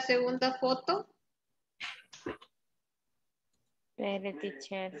 tómenle la segunda foto. Ready,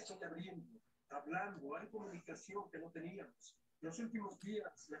 teacher. Hablando, hay comunicación que no teníamos. Los últimos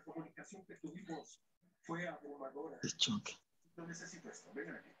días, la comunicación que tuvimos fue abrumadora. No necesito esto,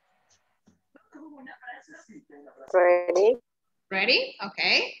 vengan aquí. Ready? Ready?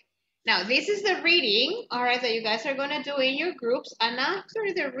 Okay. Now, this is the reading, all right, that you guys are going to do in your groups. And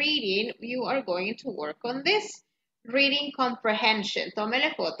after the reading, you are going to work on this reading comprehension.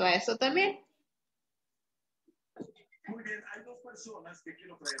 Tómele foto a eso también. Muy bien, hay dos personas que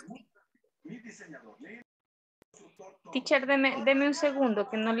quiero traer. Mi diseñador. Teacher, deme un segundo,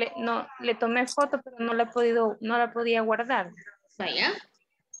 que no le tomé foto, pero no la podía guardar. Vaya.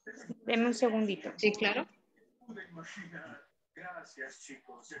 Deme un segundito. Sí, claro. Gracias,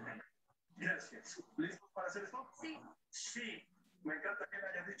 chicos. Gracias. ¿Listos para hacer esto? Sí. Sí. Me encanta que le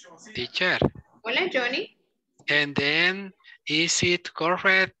haya dicho sí. Teacher. Hola, Johnny. And then, is it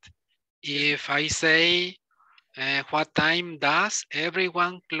correct if I say, what time does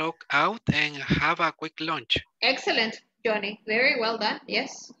everyone clock out and have a quick lunch? Excellent, Johnny. Very well done.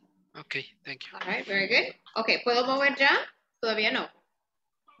 Yes. Okay, thank you. All right, very good. Okay, ¿puedo mover ya? Todavía no.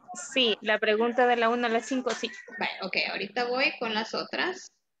 Sí, la pregunta de la 1 a la 5, sí. Vale, ok, ahorita voy con las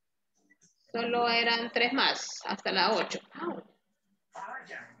otras. Solo eran 3 más, hasta la 8. Oh.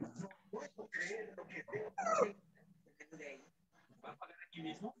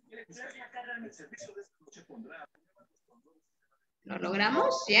 ¿Lo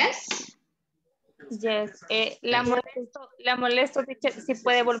logramos? Yes. Yes. La molesto, teacher, si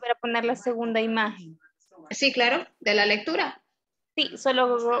puede volver a poner la segunda imagen. Sí, claro, de la lectura. Sí,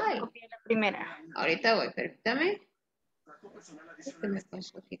 solo copié la primera. Ahorita voy, permítame. ¿Qué me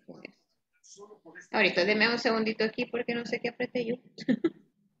pasó aquí con esto? Ahorita, deme un segundito aquí porque no sé qué apreté yo.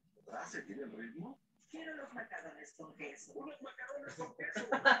 ¿Va a seguir el ritmo? Quiero los macarrones con queso. Unos macarrones con queso.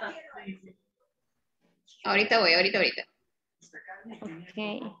 Ahorita voy, ahorita.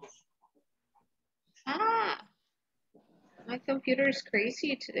 Okay. Ah, my computer is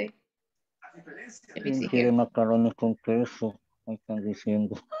crazy today. Let me ¿Quién see quiere here. macarrones con queso? Me están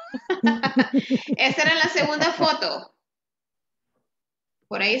diciendo. Esta era la segunda foto.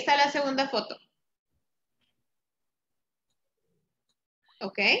 Por ahí está la segunda foto.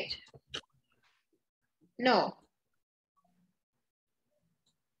 ¿Ok? No.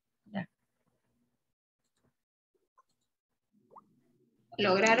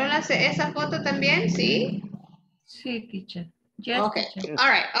 ¿Lograron esa foto también? ¿Sí? Sí, teacher. Yes, Okay. teacher. All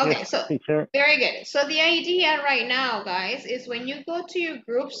right. Okay. Yes, So teacher. very good. So the idea right now, guys, is when you go to your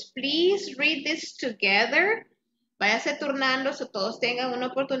groups, please read this together. Váyase turnando so todos tengan una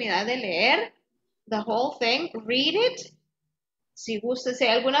oportunidad de leer the whole thing. Read it. Si gusta, si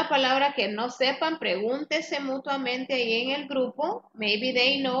hay alguna palabra que no sepan, pregúntese mutuamente ahí en el grupo. Maybe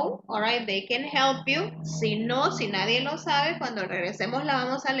they know, all right, they can help you. Si no, si nadie lo sabe, cuando regresemos la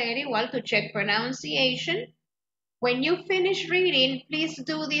vamos a leer igual to check pronunciation. When you finish reading, please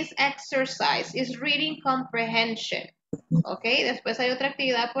do this exercise. It's reading comprehension. Ok, después hay otra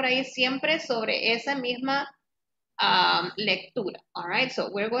actividad por ahí siempre sobre esa misma lectura. All right,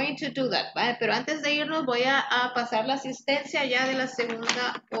 so we're going to do that. ¿Vale? Pero antes de irnos voy a pasar la asistencia ya de la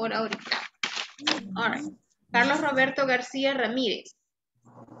segunda hora ahorita. All right. Carlos Roberto García Ramírez.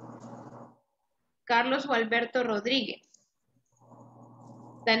 Carlos Gualberto Rodríguez.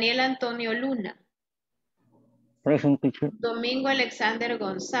 Daniel Antonio Luna. Present, teacher. Domingo Alexander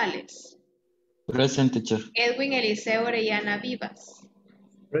González. Present, teacher. Edwin Eliseo Orellana Vivas.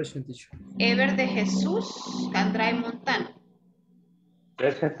 Present, teacher. Ever de Jesús Candray Montano.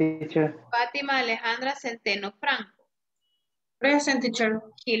 Present, teacher. Fátima Alejandra Centeno Franco. Present, teacher.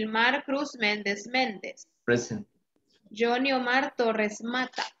 Gilmar Cruz Méndez Méndez. Present. Johnny Omar Torres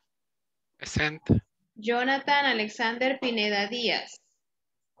Mata. Present. Jonathan Alexander Pineda Díaz.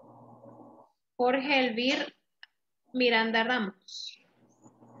 Jorge Elvir Miranda Ramos.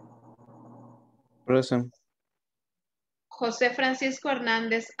 Present. José Francisco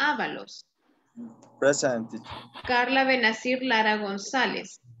Hernández Ábalos. Present, teacher. Carla Benacir Lara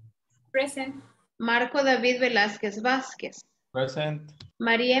González. Present. Marco David Velázquez Vázquez. Present.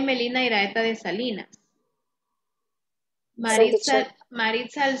 María Emelina Iraeta de Salinas. Present, teacher.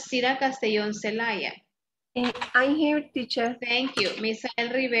 Maritza Alcira Castellón Celaya. I'm here, teacher. Thank you.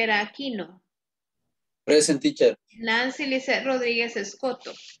 Misael Rivera Aquino. Present, teacher. Nancy Lisset Rodríguez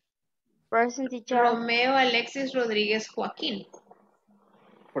Escoto. Present, teacher. Romeo Alexis Rodríguez Joaquín.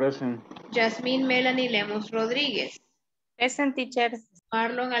 Present. Yasmín Melanie Lemos Rodríguez. Present, teacher.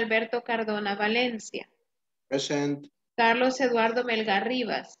 Marlon Alberto Cardona Valencia. Present. Carlos Eduardo Melgar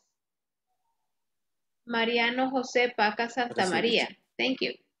Rivas. Mariano José Paca Santa Present, María. Thank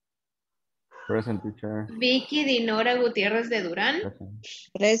you. Present, teacher. Vicky Dinora Gutiérrez de Durán. Present.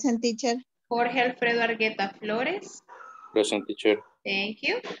 Present, teacher. Jorge Alfredo Argueta Flores. Present, teacher. Thank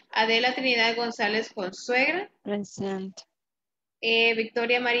you. Adela Trinidad González Consuegra. Present.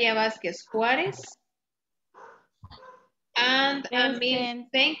 Victoria María Vázquez Juárez. And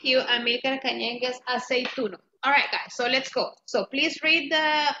thank you, Amilcar Cañengues Aceituno. All right, guys, so let's go. So please read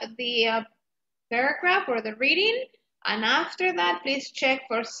the paragraph or the reading. And after that, please check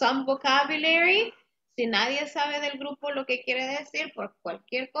for some vocabulary. Si nadie sabe del grupo lo que quiere decir por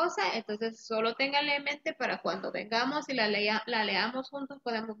cualquier cosa, entonces solo ténganle en mente para cuando vengamos y la leamos juntos,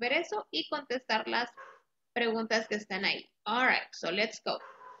 podemos ver eso y contestar las preguntas que están ahí. All right, so let's go.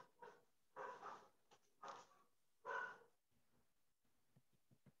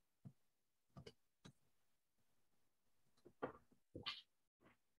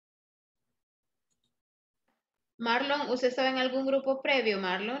 Marlon, ¿usted estaba en algún grupo previo,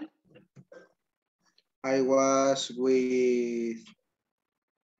 Marlon? I was with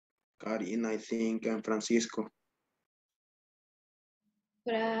Karin, I think, and Francisco.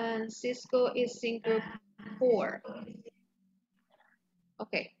 Francisco is in group 4.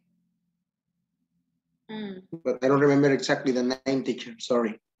 Okay. But I don't remember exactly the name, teacher.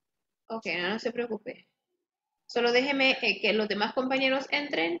 Sorry. Okay, no se preocupe. Solo déjeme que los demás compañeros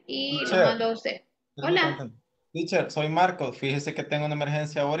entren y lo Teacher. mando a usted. Hola. Teacher, soy Marcos. Fíjese que tengo una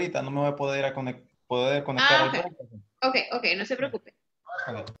emergencia ahorita. No me voy a poder conectar al grupo. Ok, no se preocupe.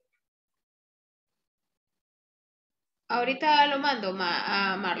 Ok. Ahorita lo mando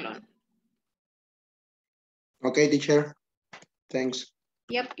a Marlon. Okay, teacher. Thanks.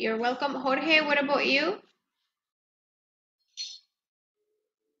 Yep, you're welcome. Jorge, what about you?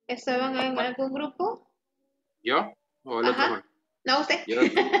 ¿Estaban en algún grupo? ¿Yo? ¿O el otro? Ajá. No, usted. Yo.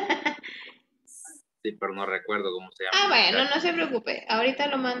 Sí, pero no recuerdo cómo se llama. Bueno, no se preocupe. Ahorita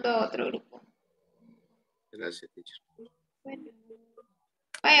lo mando a otro grupo. Gracias, teacher. Bueno.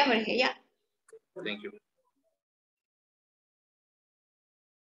 Vaya, Jorge, ya. Thank you.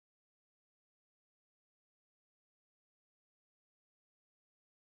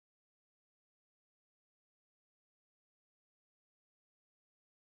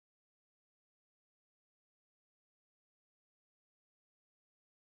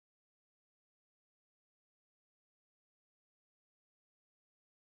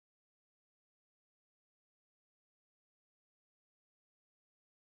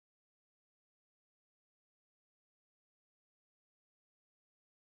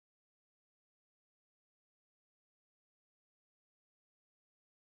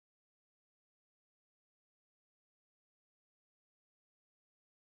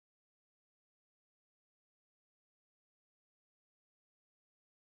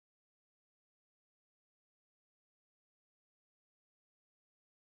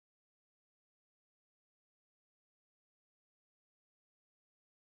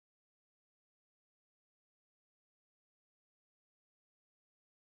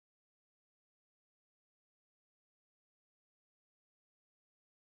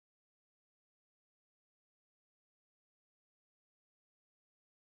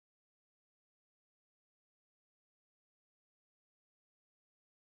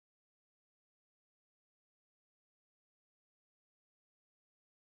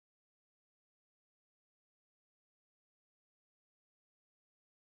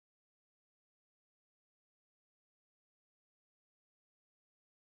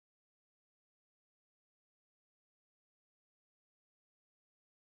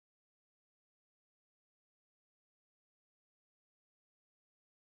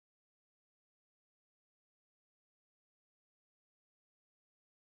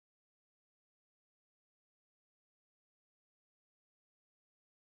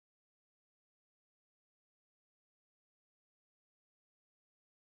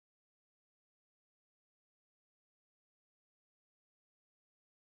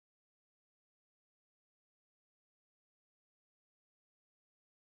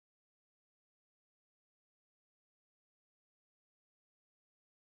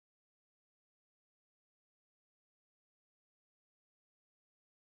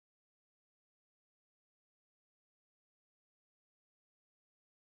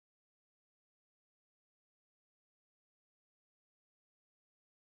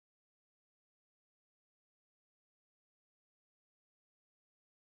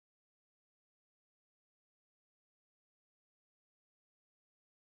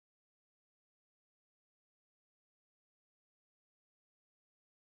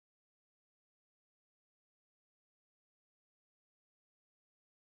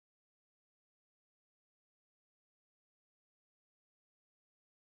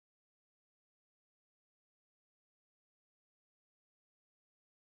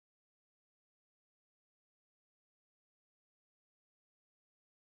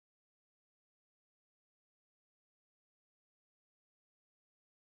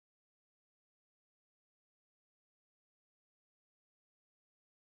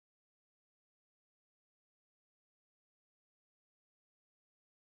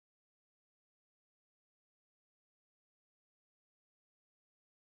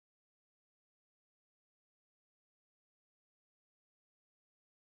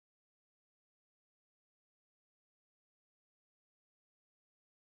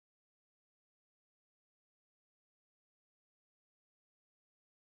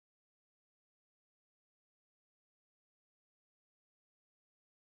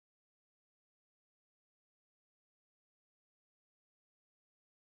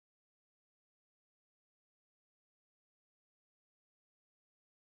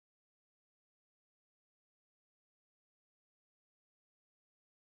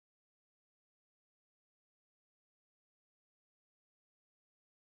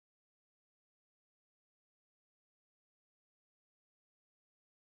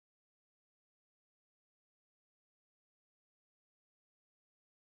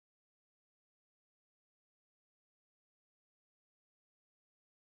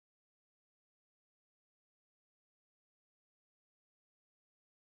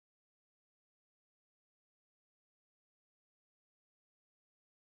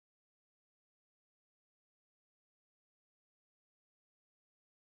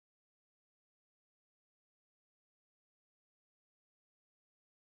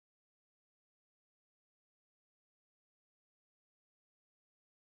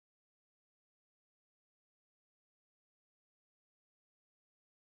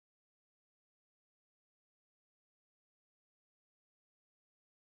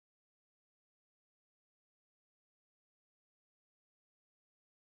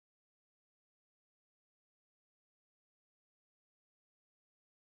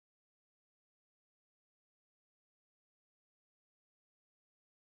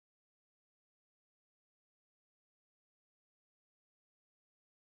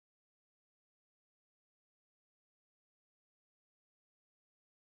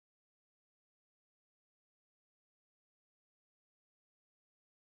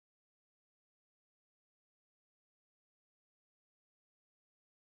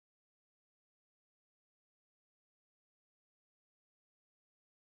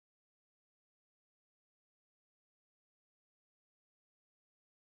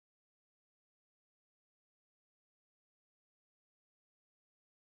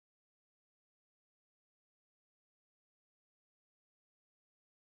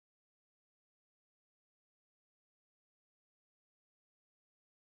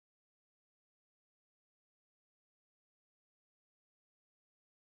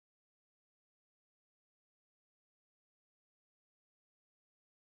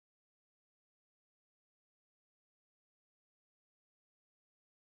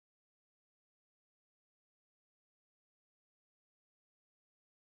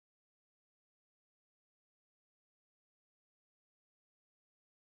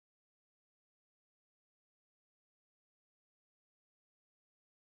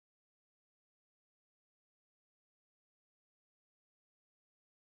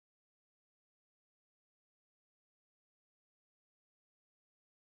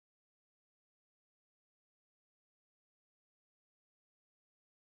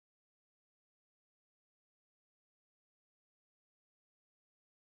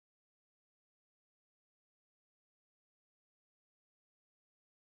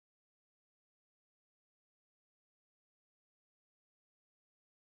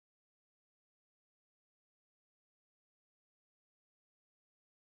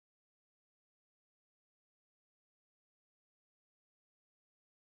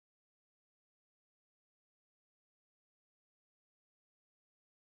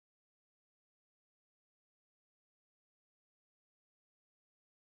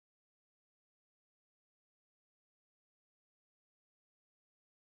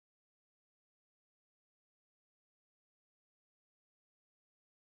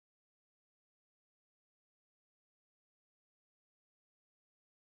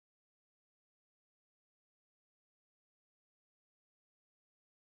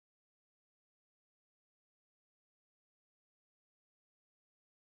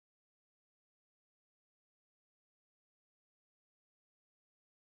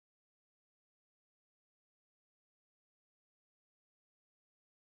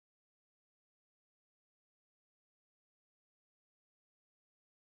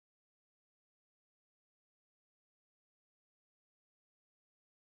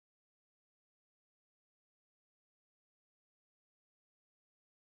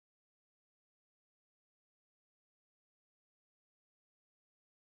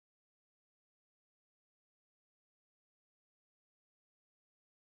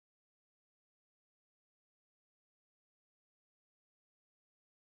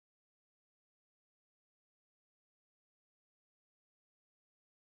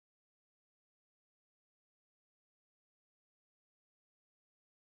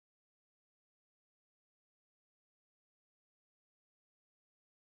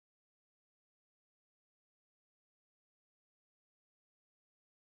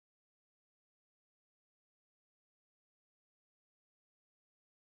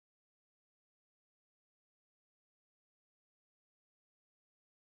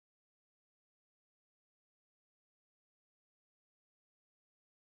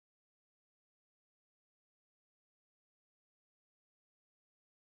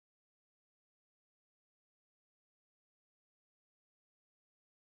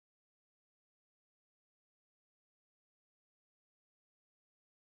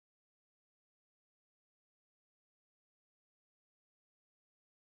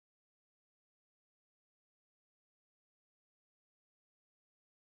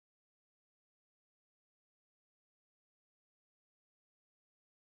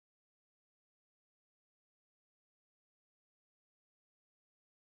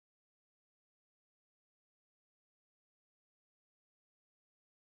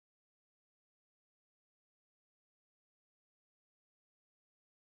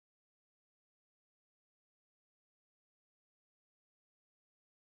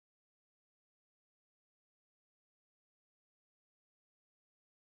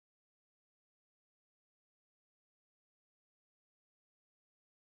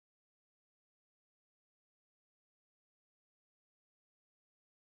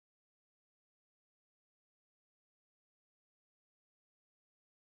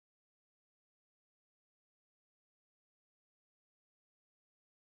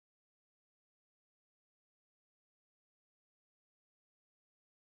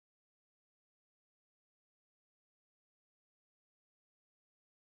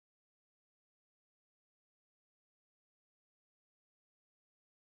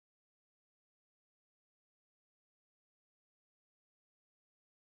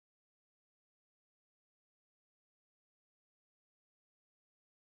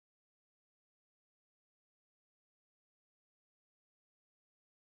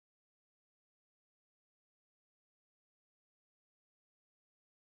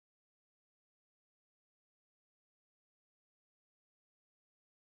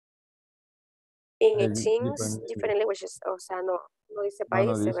 In 18, different. different languages. O sea, no, no dice No, no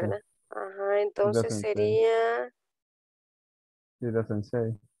países, dice. ¿verdad? Ajá, It entonces doesn't say. sería It doesn't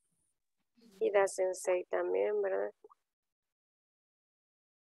say. Ida Sensei también, ¿verdad?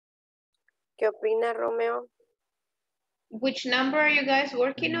 ¿Qué opina Romeo? Which number are you guys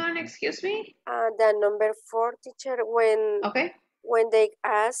working on? Excuse me? The number 4, teacher, when they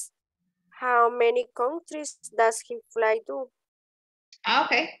ask how many countries does he fly to?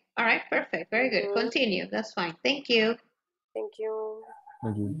 Okay. All right. Perfect. Very good. Continue. That's fine. Thank you. Thank you.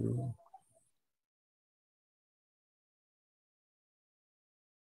 Thank you.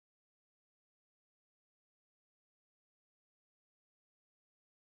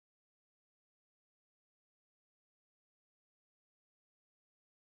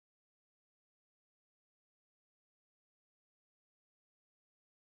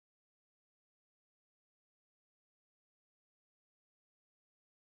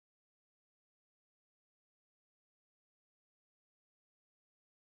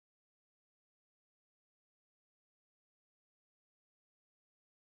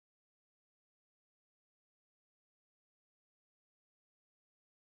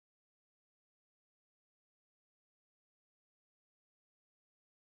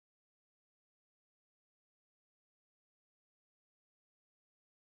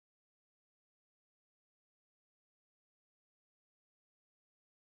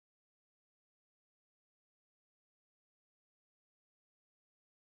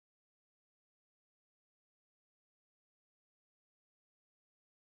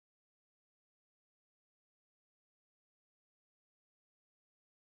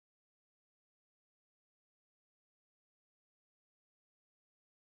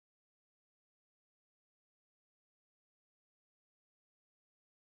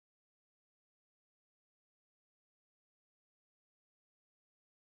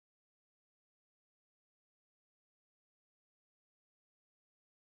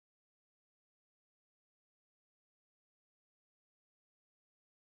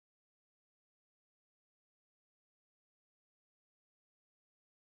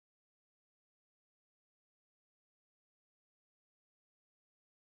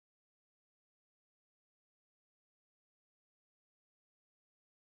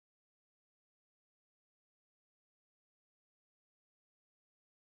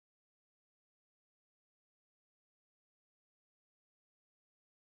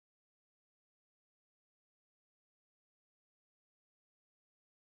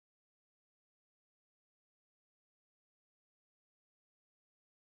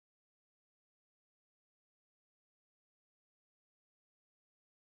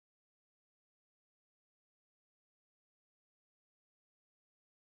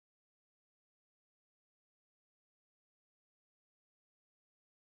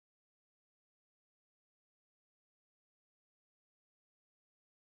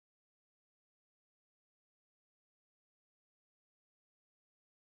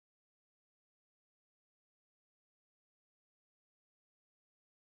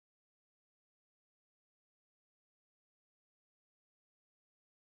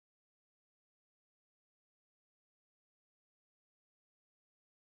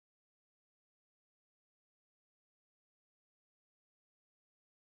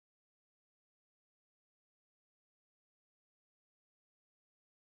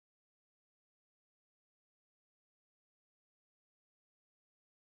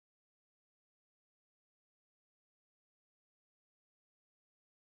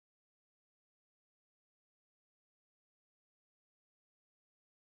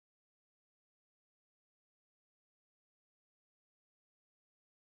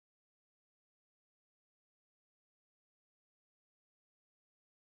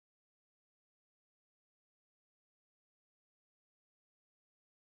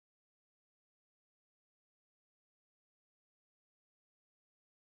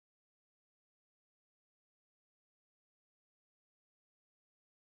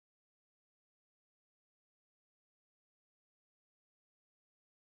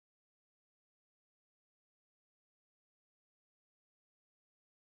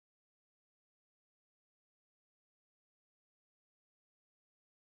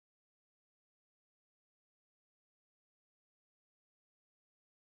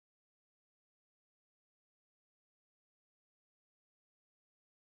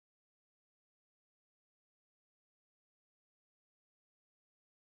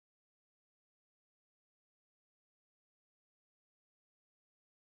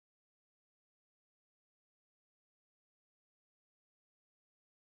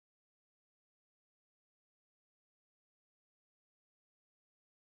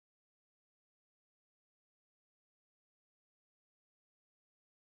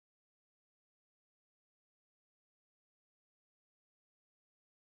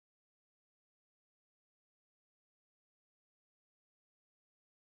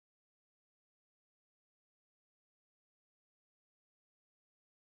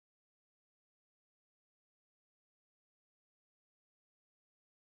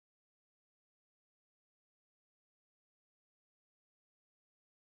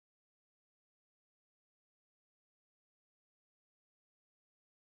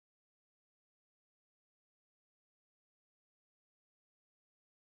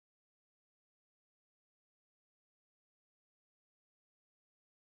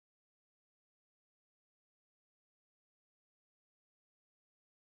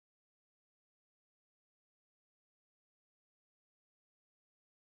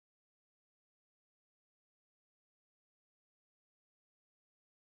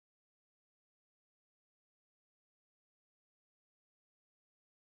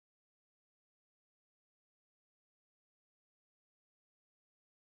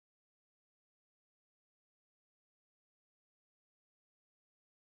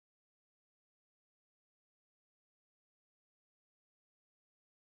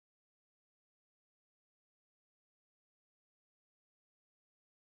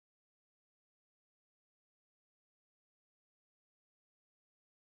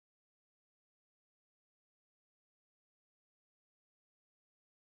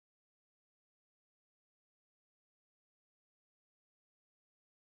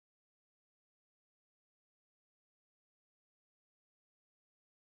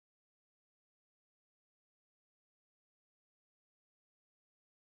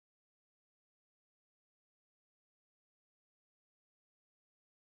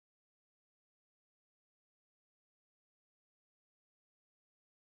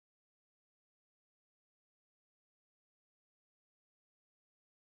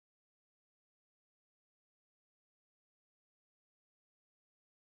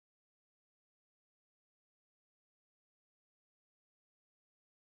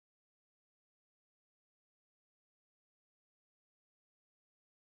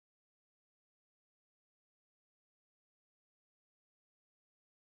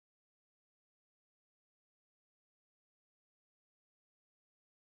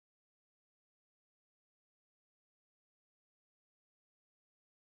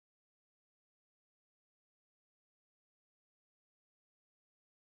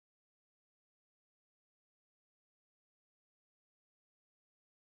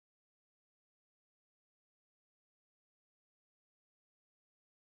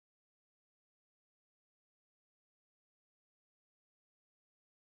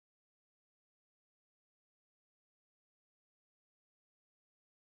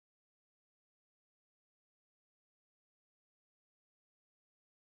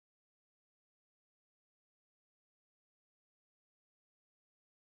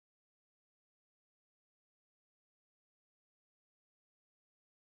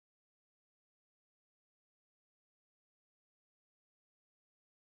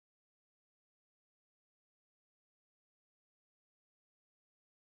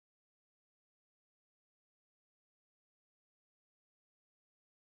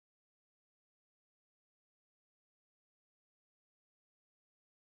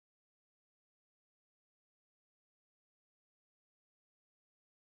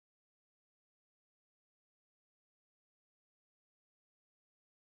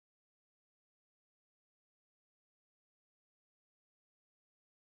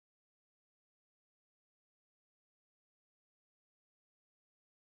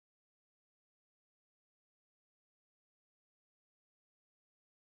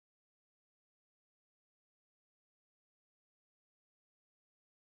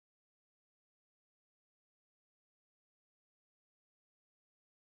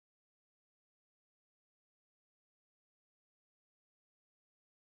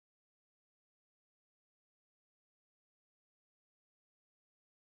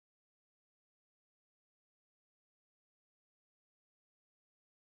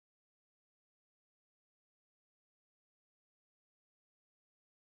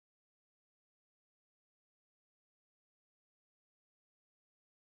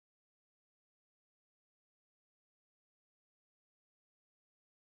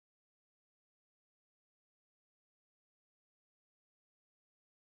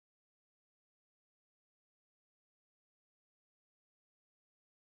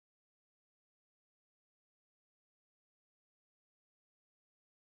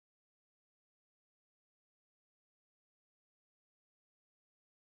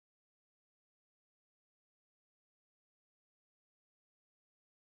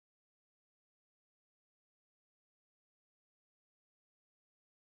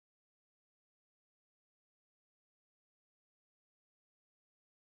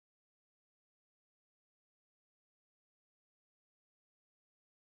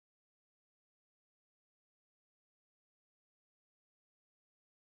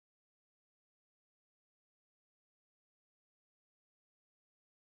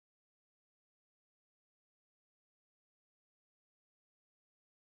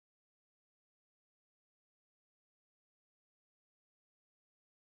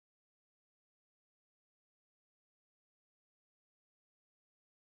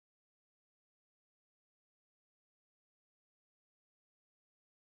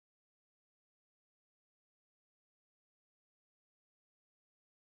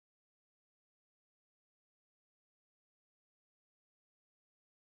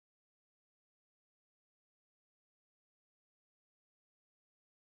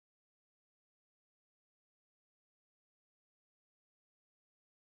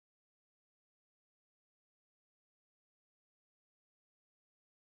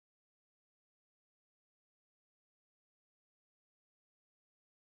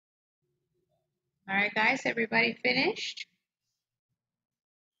 All right, guys, everybody finished?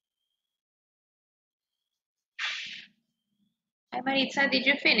 Hi, Maritza, did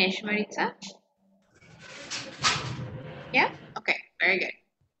you finish, Maritza? Yeah? Okay, very good.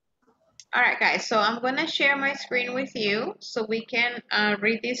 All right, guys, so I'm gonna share my screen with you so we can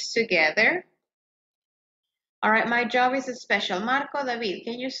read this together. All right, my job is special. Marco, David,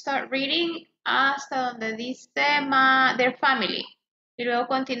 can you start reading hasta donde dice their family? Y luego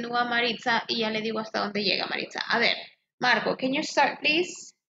continúa Maritza y ya le digo hasta dónde llega Maritza. A ver, Marco, can you start,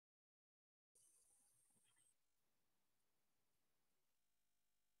 please?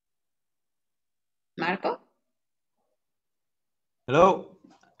 Marco? Hello.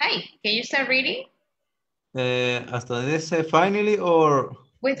 Hi, can you start reading? Hasta this finally or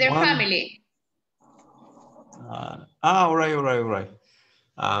With their one? family. All right.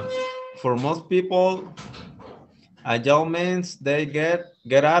 For most people, adults they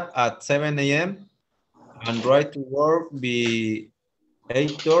get up at 7 a.m. and drive to work by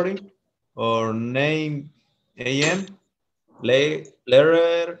 8:30 or 9 a.m.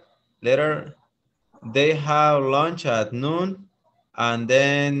 Later, they have lunch at noon and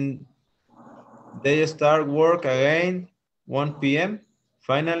then they start work again 1 p.m.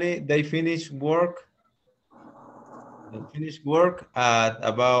 Finally, they finish work at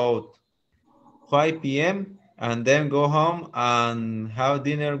about 5 p.m. and then go home and have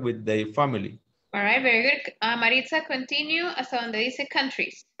dinner with their family. All right, very good. Maritza, continue hasta donde dice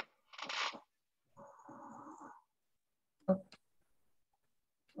countries.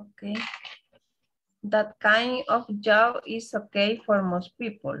 Okay. That kind of job is okay for most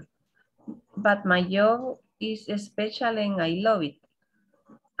people, but my job is special and I love it.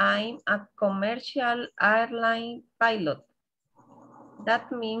 I'm a commercial airline pilot.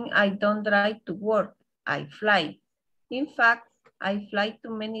 That means I don't drive to work, I fly. In fact, I fly to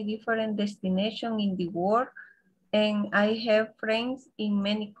many different destinations in the world and I have friends in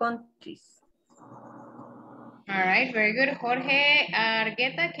many countries. All right, very good. Jorge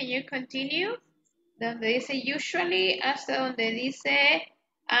Argueta, can you continue? Donde dice usually hasta donde dice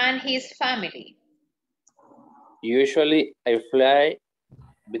and his family. Usually I fly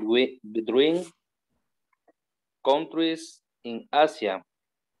between countries in Asia,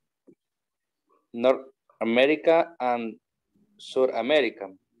 North America and South America.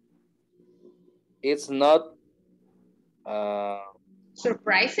 It's not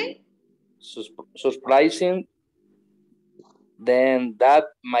surprising then that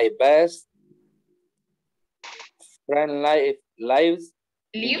my best friend lives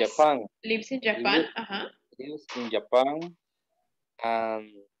in Japan. Lives in Japan, Lives in Japan and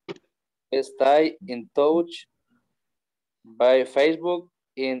stay in touch by Facebook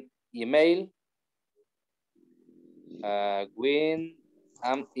and email. When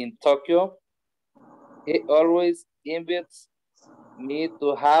I'm in Tokyo, he always invites me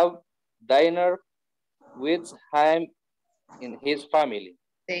to have dinner with him and his family.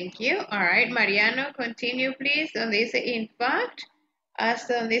 Thank you. All right, Mariano, continue, please. Donde dice in fact,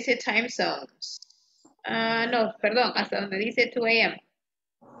 hasta donde dice time zones. No, perdón, hasta donde dice 2 a.m.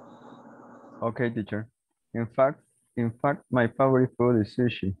 Okay, teacher. In fact, my favorite food is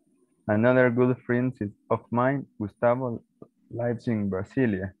sushi. Another good friend of mine, Gustavo, lives in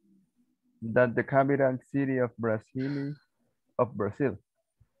Brasilia. That's the capital city of Brazil.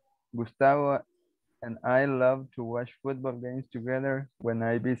 Gustavo and I love to watch football games together when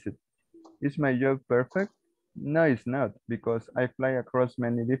I visit. Is my job perfect? No, it's not, because I fly across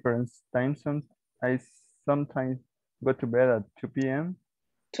many different time zones. I sometimes go to bed at 2 p.m.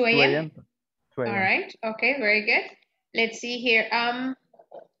 2 a.m. 2 a.m. All right. Okay, very good. Let's see here.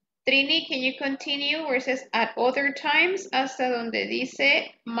 Trini, can you continue where it says at other times hasta donde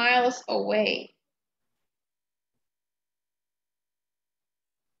dice miles away?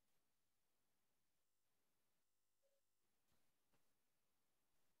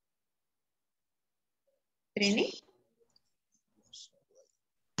 Trini.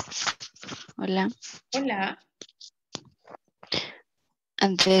 Hola. Hola.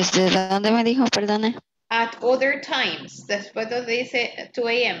 ¿Desde dónde me dijo, perdone? At other times. Después donde dice 2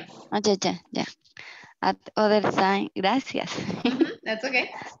 a.m. Oh, ya. At other time, gracias. That's okay.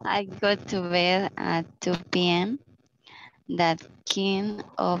 I go to bed at 2 p.m. That kind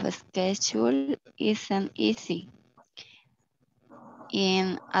of schedule isn't easy.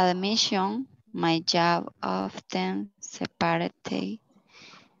 In admission, my job often separates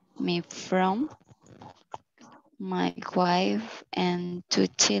me from my wife and 2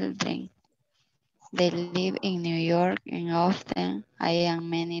 children. They live in New York and often I am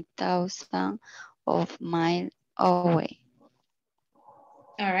many thousands of miles away.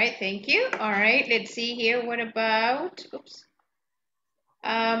 All right, thank you. All right, let's see here. What about, oops.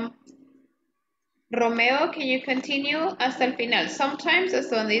 Romeo, can you continue hasta el final? Sometimes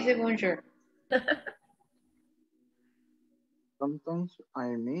hasta donde dice bonjour. Sometimes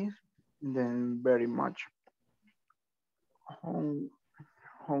I miss them very much.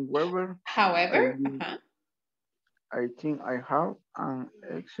 However, I think I have an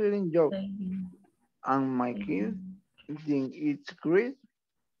excellent job, and my kids think it's great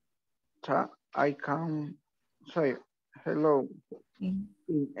that I can say hello in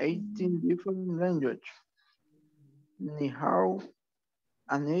 18 different languages. Ni hao,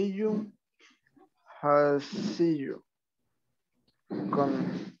 anayu, has see you.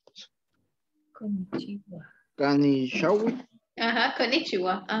 Konnichiwa. Kanishawi.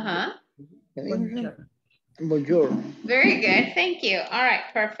 Konnichiwa. Bonjour. Very good, thank you. All right,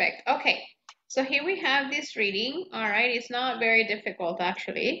 perfect. Okay, so here we have this reading. All right, it's not very difficult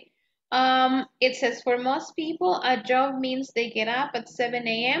actually. It says for most people, a job means they get up at 7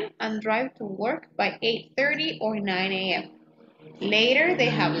 a.m. and drive to work by 8:30 or 9 a.m. Later, they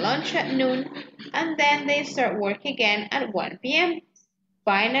have lunch at noon, and then they start work again at 1 p.m.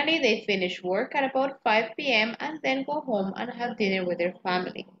 Finally, they finish work at about 5 p.m. and then go home and have dinner with their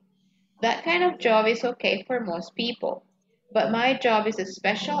family. That kind of job is okay for most people, but my job is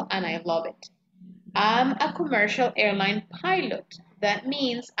special and I love it. I'm a commercial airline pilot. That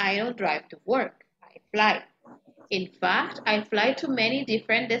means I don't drive to work, I fly. In fact, I fly to many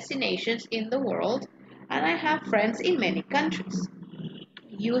different destinations in the world and I have friends in many countries.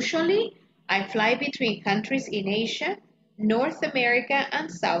 Usually, I fly between countries in Asia, North America,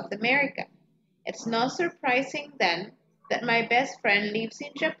 and South America. It's not surprising then that my best friend lives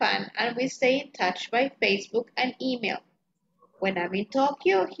in Japan and we stay in touch by Facebook and email. When I'm in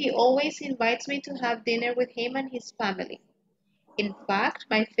Tokyo, he always invites me to have dinner with him and his family. In fact,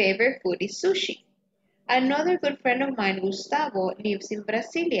 my favorite food is sushi. Another good friend of mine, Gustavo, lives in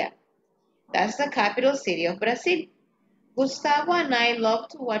Brasilia. That's the capital city of Brazil. Gustavo and I love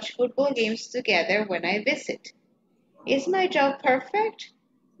to watch football games together when I visit. Is my job perfect?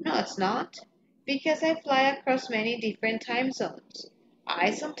 No, it's not, because I fly across many different time zones.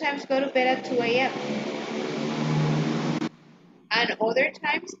 I sometimes go to bed at 2 a.m. and other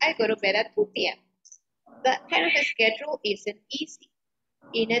times I go to bed at 2 p.m. That kind of a schedule isn't easy.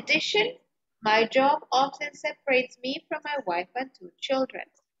 In addition, my job often separates me from my wife and 2 children.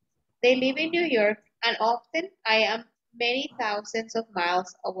 They live in New York and often I am many thousands of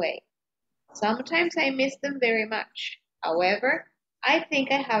miles away. Sometimes I miss them very much. However, I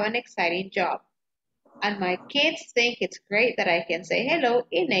think I have an exciting job. And my kids think it's great that I can say hello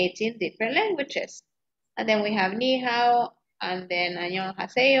in 18 different languages. And then we have ni hao, and then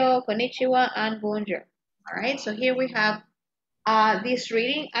annyeonghaseyo, konnichiwa, and bonjour. All right, so here we have this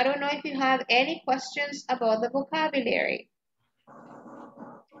reading. I don't know if you have any questions about the vocabulary.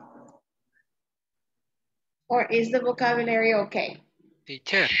 Or is the vocabulary okay?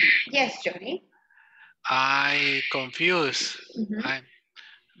 Teacher. Yes, Johnny. I confused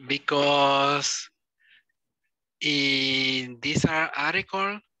because in this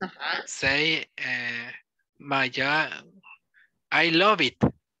article say my job, I love it,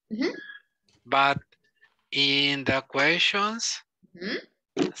 but in the questions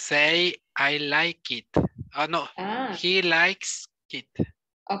say I like it. Oh no, he likes it.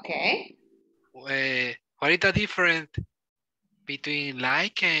 Okay. What is the difference between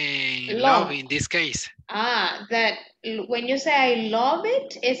like and love in this case? That when you say I love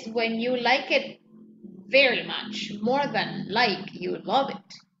it, is when you like it very much, more than like, you love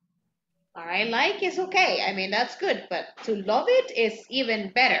it. All right, like is okay. I mean, that's good, but to love it is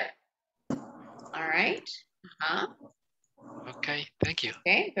even better. All right. Okay, thank you.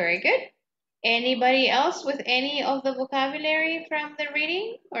 Okay, very good. Anybody else with any of the vocabulary from the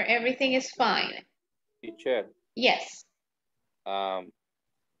reading, or everything is fine? Teacher. Yes. I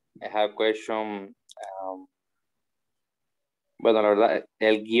have a question. Bueno, la verdad,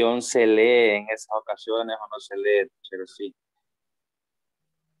 el guión se lee en esas ocasiones o no se lee, pero sí.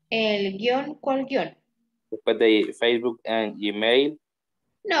 ¿El guión? ¿Cuál guión? Después de Facebook and Gmail.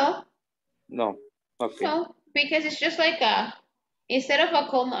 No. No, okay. No, because it's just like instead of a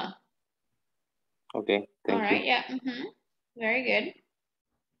comma. Okay, thank you. All right, yeah. Very good.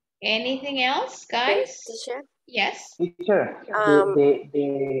 Anything else, guys? Teacher? Yes. Teacher,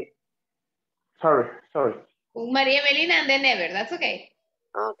 sorry. Maria Melina and then Ever, that's okay.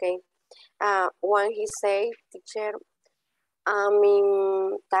 Okay. When he say, teacher, I'm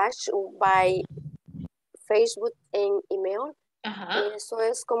in touch by Facebook and email. Eso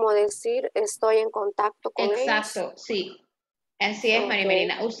es como decir, estoy en contacto con ellos. Exacto, sí. Así es, María Okay.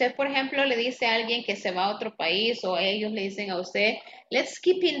 Melina. Usted, por ejemplo, le dice a alguien que se va a otro país o ellos le dicen a usted, let's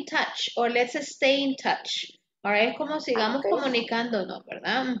keep in touch or let's stay in touch. Ahora es como sigamos Okay. comunicándonos,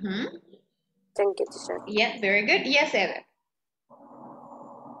 ¿verdad? Thank you, teacher. Yeah, very good. Yes, Ever.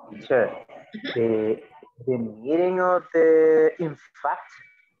 Teacher, the meaning of the in fact.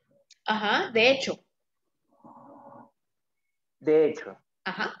 Ajá, de hecho. De hecho.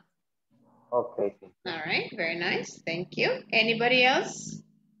 Ajá. Okay. All right, very nice. Thank you. Anybody else?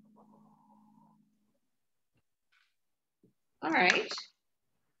 All right.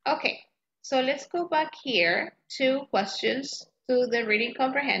 Okay, so let's go back here to questions, to the reading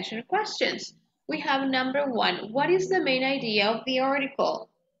comprehension questions. We have number 1. What is the main idea of the article?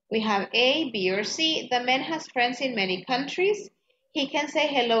 We have A, B, or C. The man has friends in many countries. He can say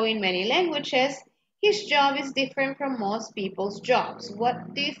hello in many languages. His job is different from most people's jobs.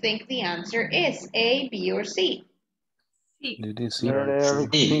 What do you think the answer is? A, B, or C? Letter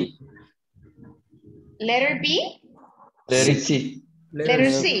C. Letter B? Letter C.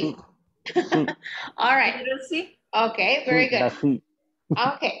 Letter C. All right. Letter C. Okay, very good. La C.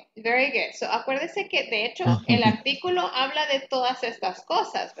 Okay, very good. So, acuérdese que, de hecho, el artículo habla de todas estas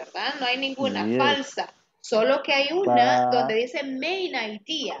cosas, ¿verdad? No hay ninguna falsa. Solo que hay una donde dice main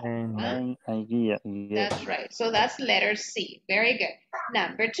idea. Main idea, yes. That's right. So, that's letter C. Very good.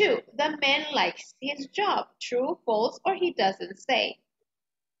 Number 2. The man likes his job. True, false, or he doesn't say.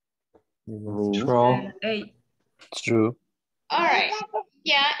 True. A. True. All right.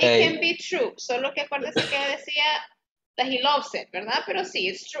 Yeah, it can be true. Solo que acuérdese que decía that he loves it, ¿verdad? Pero sí,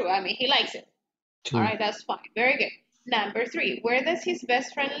 it's true. I mean, he likes it. True. All right, that's fine. Very good. Number 3. Where does his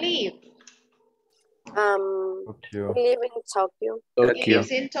best friend live? Tokyo. Live in Tokyo. He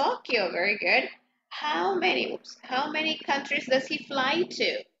lives in Tokyo. Very good. How many countries does he fly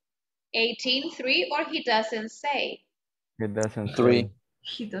to? 18, 3, or he doesn't say? He doesn't 3.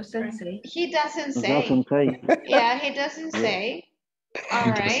 He doesn't say. He doesn't say. Doesn't say. Yeah, he doesn't say. All He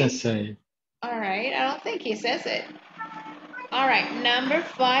right. doesn't say. All right. I don't think he says it. All right. Number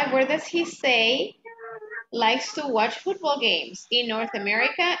 5. Where does he say likes to watch football games? In North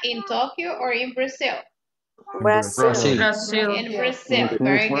America, in Tokyo, or in Brazil? Brazil. In Brazil.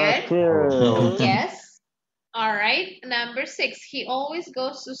 Very good. Yes. All right. Number 6. He always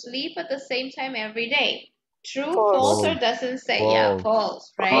goes to sleep at the same time every day. True, false, or doesn't say? False. Yeah,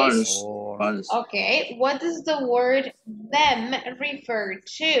 false, right? False. Okay. What does the word them refer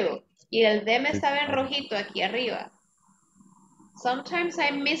to? Y el them estaba en rojito aquí arriba. Sometimes I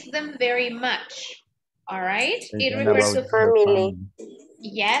miss them very much. All right. It refers to family.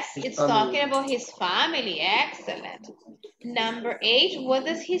 Yes, it's talking about his family. Excellent. Number 8, what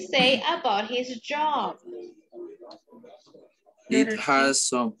does he say about his job? It has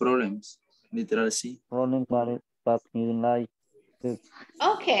some problems. Literal C. Problem, but he likes it.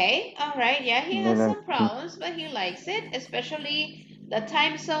 Okay, all right. Yeah, he has some problems, but he likes it, especially the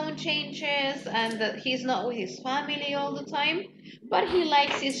time zone changes and that he's not with his family all the time, but he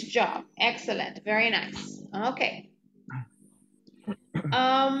likes his job. Excellent. Very nice. Okay.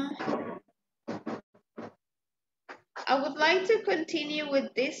 I would like to continue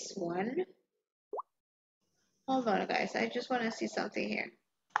with this one. Hold on, guys. I just want to see something here.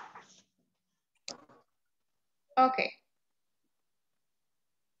 Okay.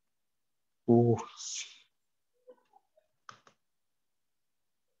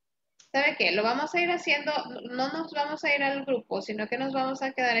 ¿Sabe qué? Lo vamos a ir haciendo, no nos vamos a ir al grupo, sino que nos vamos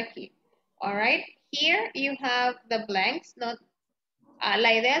a quedar aquí. All right. Here you have the blanks.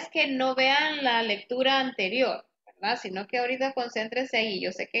 La idea es que no vean la lectura anterior, ¿verdad? Sino que ahorita concéntrese ahí.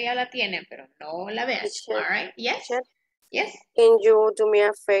 Yo sé que ya la tienen, pero no la vean. All right. Yes. Yes. Can you do me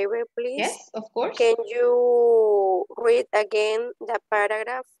a favor, please? Yes, of course. Can you read again the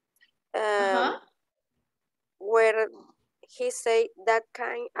paragraph where he said that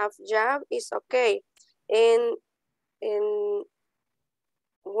kind of job is okay, and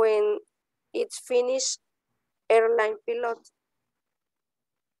when it's finished, airline pilot.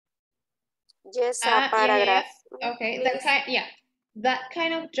 Yes, a paragraph. Yeah. Okay, that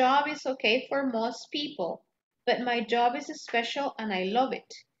kind of job is okay for most people, but my job is special and I love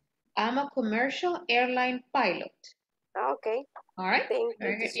it. I'm a commercial airline pilot. Okay. All right. Thank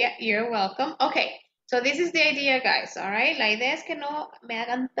Very you. good. Yeah, you're welcome. Okay, so this is the idea, guys. All right. La idea es que no me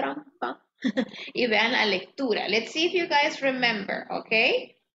hagan trampa y vean la lectura. Let's see if you guys remember.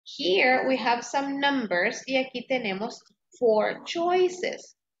 Okay. Here we have some numbers y aquí tenemos 4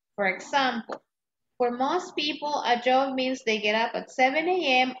 choices. For example, for most people, a job means they get up at 7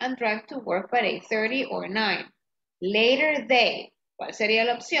 a.m. and drive to work by 8:30 or 9. Later they, ¿cuál sería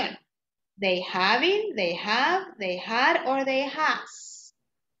la opción? They having, they have, they had, or they has.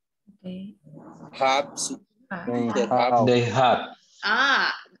 Okay. They have.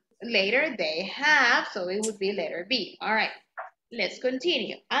 Ah, later they have, so it would be letter B. All right, let's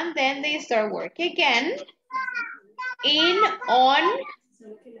continue. And then they start work again. In, on,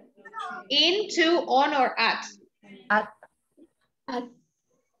 into, on, or at. At.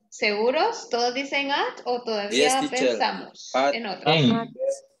 ¿Seguros? ¿Todos dicen at o todavía pensamos en otros?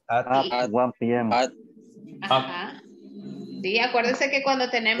 At 1 p.m. Ajá. Sí, acuérdense que cuando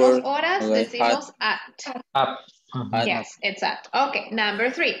tenemos horas decimos at. Yes, it's at. Okay, number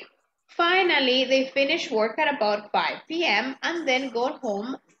 3. Finally, they finish work at about 5 p.m. and then go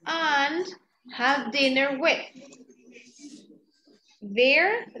home and have dinner with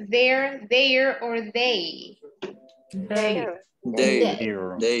their, or they. There. Letter?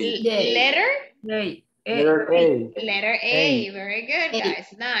 Letter A. Letter A. Very good,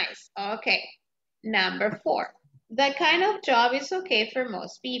 guys. Nice. Okay. Number 4. The kind of job is okay for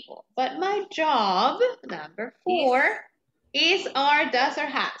most people, but my job, number 4, is, are, does, or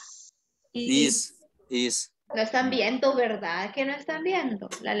has. Is. No están viendo, ¿verdad? Que no están viendo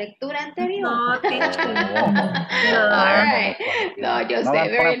la lectura anterior. No, teacher. All right. No, yo sé.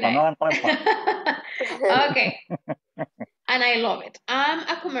 Very nice. Okay. And I love it. I'm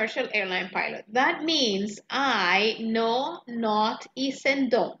a commercial airline pilot. That means I know, not, is, and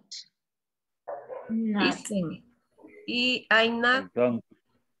don't. Isn't. I not. Don't.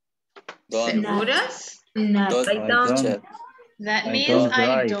 ¿Seguros? Don't. I don't. That means don't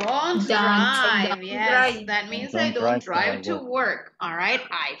I drive. don't drive. Yes, drive. that means I I don't don't drive drive to work. All right,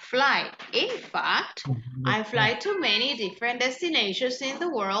 I fly. In fact, I fly to many different destinations in the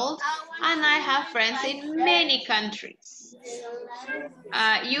world, and I have friends in many countries.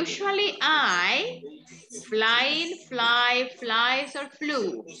 Usually I flying, fly, flies, or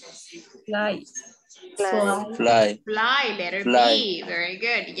flew. Fly. Fly, letter B. Very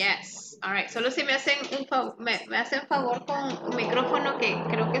good, yes. All right, solo si me hacen me hacen favor con un micrófono que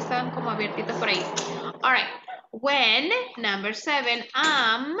creo que están como abiertitos por ahí. All right, when, number 7,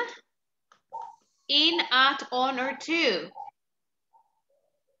 am, in, at, on, or to.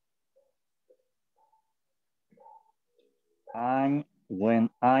 When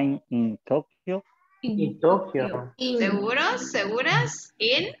I'm in Tokyo. In Tokyo. ¿Seguros? ¿Seguras?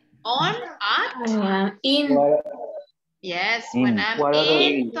 In, on, at? In. Yes, when I'm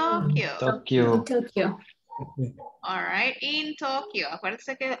in Tokyo. Tokyo. All right, in Tokyo.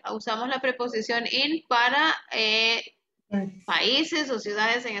 Acuérdense que usamos la preposición in para países o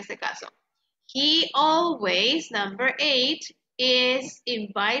ciudades en este caso. He always, number 8, is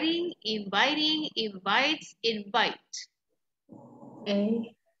inviting, invites, invite.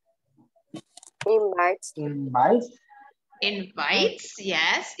 Invites,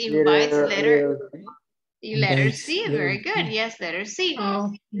 yes. Invites, letter C. Very good. Yes, letter C.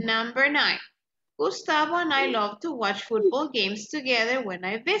 Number 9. Gustavo and I love to watch football games together when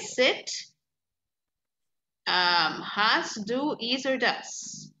I visit. Has, do, is, or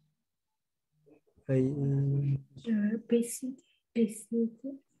does.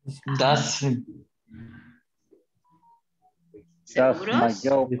 Doesn't. That's my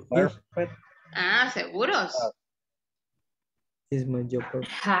job perfect. ¿Seguros? Is my job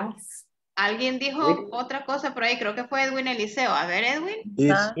perfect. Has. Alguien dijo otra cosa por ahí, creo que fue Edwin Eliseo. A ver, Edwin.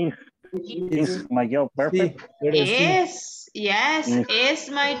 Is my job perfect? Yes, is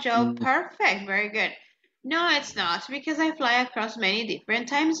my job perfect? Very good. No, it's not, because I fly across many different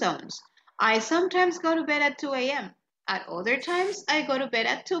time zones. I sometimes go to bed at 2 a.m. At other times, I go to bed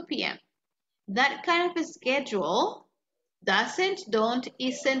at 2 p.m. That kind of a schedule doesn't, don't,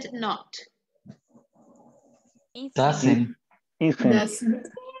 isn't, not. Doesn't.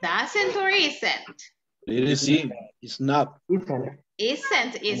 Doesn't or isn't? It is in. It's not.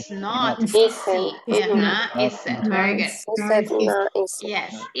 Isn't is not. Isn't. Isn't. Very good. Isn't.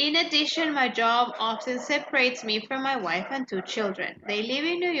 Yes. In addition, my job often separates me from my wife and 2 children. They live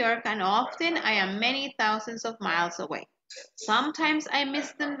in New York, and often I am many thousands of miles away. Sometimes I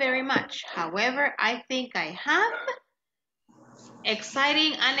miss them very much. However, I think I have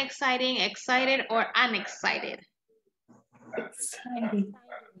exciting, unexciting, excited, or unexcited.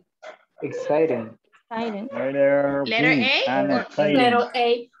 Exciting. Letter A? Unexciting. Letter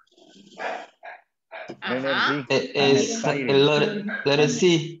A. Letter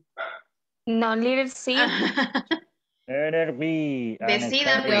C. No, letter C. Letter B.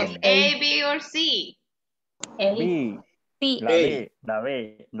 Decidan pues, A, B, or C. B. C. La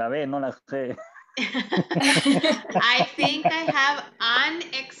B, no la sé. I think I have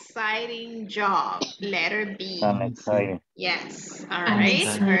exciting job. Letter B. An exciting. Yes. All An right.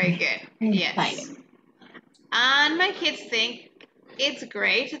 exciting. Very good. Yes. Exciting. And my kids think it's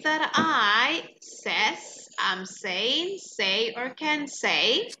great that I says, I'm saying, say, or can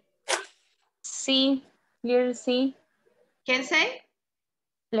say. C, letter C. Can say?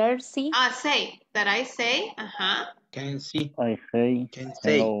 Letter C. Say. That I say. Can see. I say. Can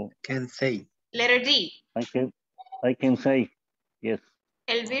say. Hello. Can say. Letter D. I can say. Yes.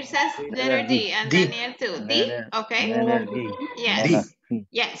 Elvir says letter Letter D. D. And D. Daniel too. D. Okay. Letter D. Yes. D.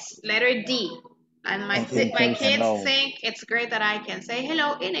 Yes. Letter D. And my can kids say hello. think it's great that I can say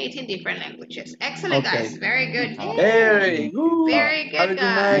hello in 18 different languages. Excellent, guys. Very good. Very good. Very Have good, a good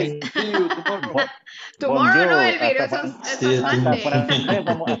guys. night. See you tomorrow. Tomorrow, no, Bonjour. Elvir. Eso es Monday.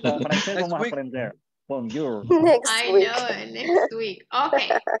 Hasta francés Next vamos a week. aprender. Bonjour. Next I week. know, next week.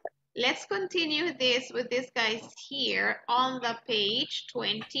 Okay, let's continue this with these guys here on the page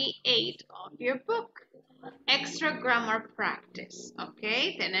 28 of your book. Extra grammar practice.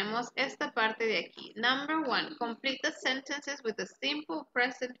 Okay, tenemos esta parte de aquí. Number 1, complete the sentences with the simple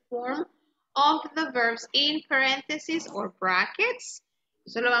present form of the verbs in parentheses or brackets.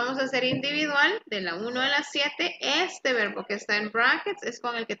 Eso lo vamos a hacer individual de la 1 a la 7. Este verbo que está en brackets es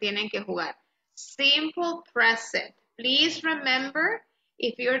con el que tienen que jugar. Simple present. Please remember,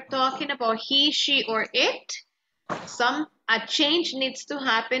 if you're talking about he, she, or it, a change needs to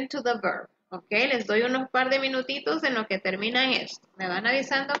happen to the verb. Ok, les doy unos par de minutitos en lo que termina esto. Me van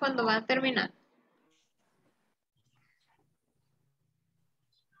avisando cuando van terminando.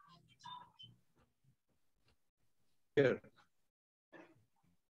 Here.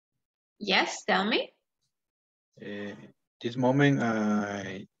 Yes, tell me. This moment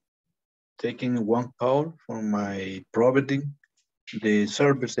I taking one call for my providing the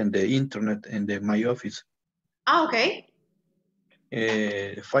service and the internet and my office. Okay.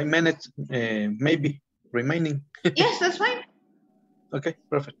 5 minutes, maybe remaining. Yes, that's fine. Okay,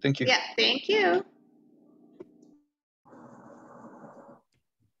 perfect. Thank you. Yeah, thank you.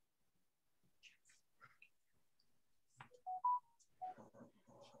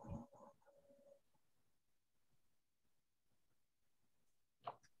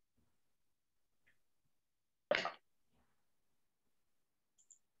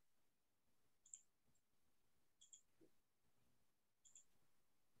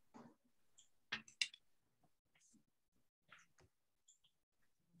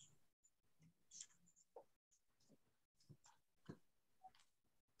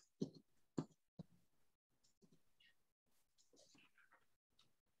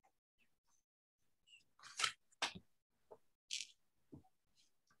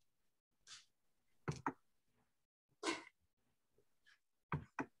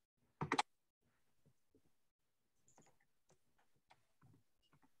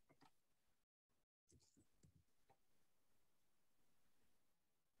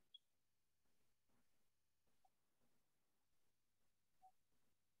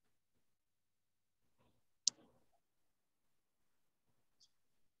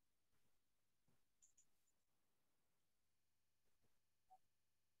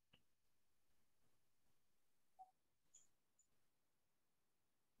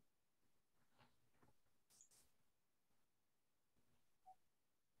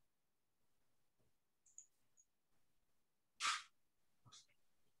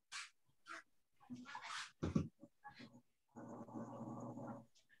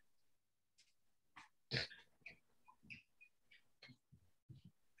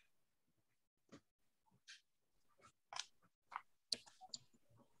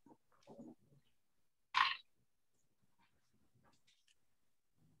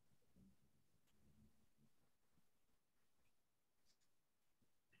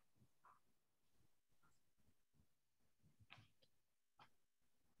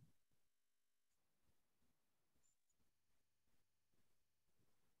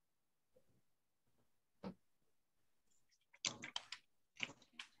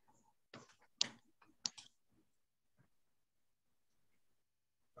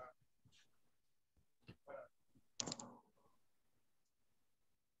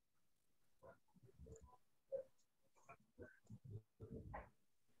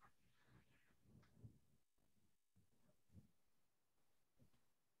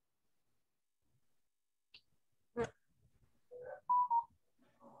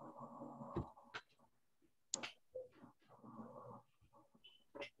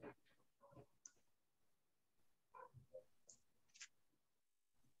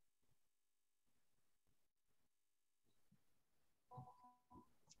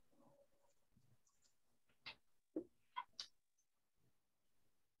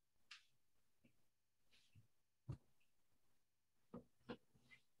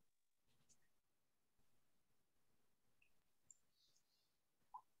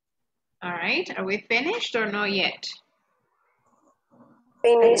 All right, are we finished or not yet?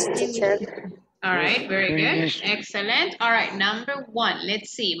 Finished, teacher. All right, very Finished. good. Excellent. All right, number 1.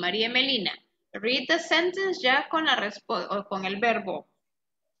 Let's see. María Melina, read the sentence ya con la o con el verbo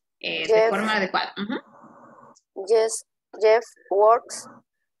de forma adecuada. Yes, Jeff works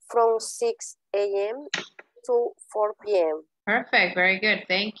from 6 a.m. to 4 p.m. Perfect. Very good.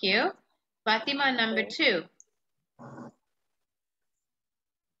 Thank you. Fatima, number 2.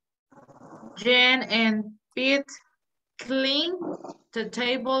 Jen and Pete clean the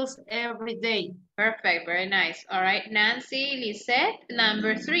tables every day. Perfect. Very nice. All right, Nancy, Lisette,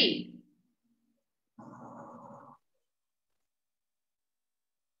 number 3.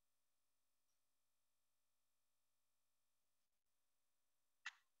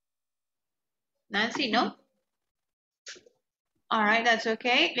 Nancy, no? All right, that's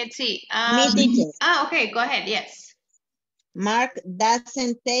okay. Let's see. Me, teacher. Okay, go ahead. Yes. Mark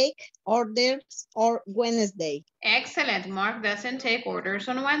doesn't take orders on Wednesday. Excellent. Mark doesn't take orders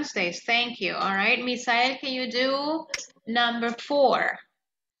on Wednesdays. Thank you. All right, Misael, can you do number 4?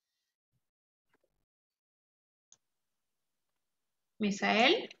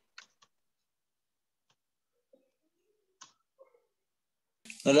 Misael?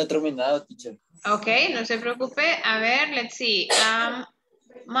 No lo he terminado, teacher. Okay, no se preocupe. A ver, let's see.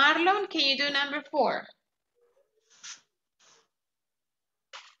 Marlon, can you do number 4?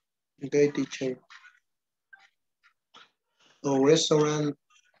 Okay, teacher. Our restaurant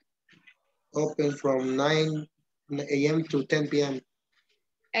open from 9 a.m. to 10 p.m.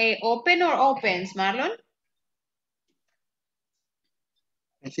 Open or opens, Marlon?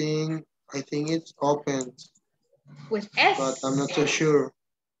 I think it's open, With S. but I'm not so sure.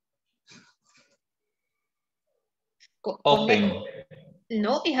 Open.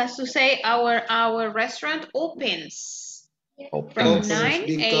 No, it has to say our restaurant opens. Opens. From 9 a.m.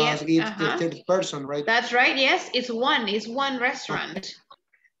 Because it's the third person, right? That's right, yes, it's one restaurant.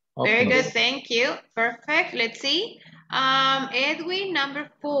 Very good, thank you. Perfect, let's see. Edwin, number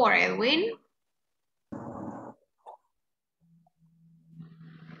 4, Edwin.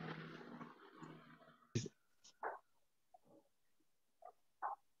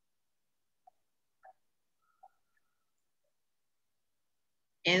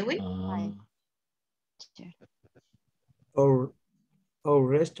 Edwin? Our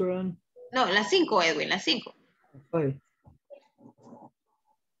restaurant. No, las 5, Edwin, las 5. 5.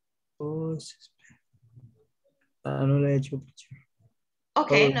 Oh, no la he hecho.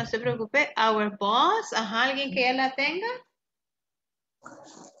 Ok, no se preocupe. Our boss, ¿alguien que ya la tenga?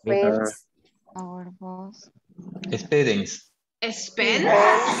 Our boss. Experience. Expense.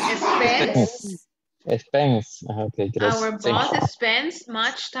 Expense. Okay, gracias. Our boss spends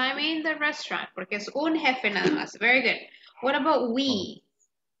much time in the restaurant, porque es un jefe nada más. Very good. What about we?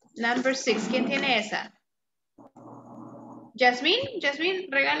 Number 6, ¿quién tiene esa? Jasmine,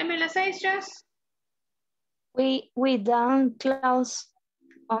 regáleme las 6, Jas. We don't close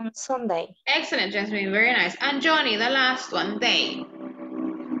on Sunday. Excellent, Jasmine, very nice. And Johnny, the last one, they.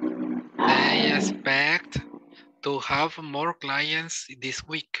 They expect to have more clients this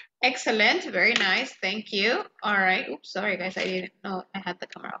week. Excellent, very nice, thank you. All right, oops, sorry guys, I didn't know I had the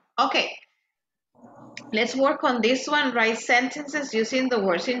camera off. Okay, let's work on this one. Write sentences using the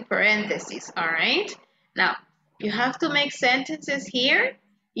words in parentheses, all right? Now, you have to make sentences here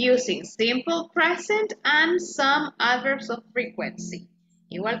using simple present and some adverbs of frequency.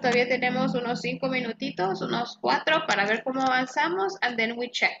 Igual todavía tenemos unos 5 minutitos, unos 4 para ver cómo avanzamos, and then we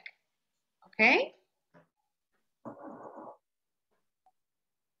check, okay?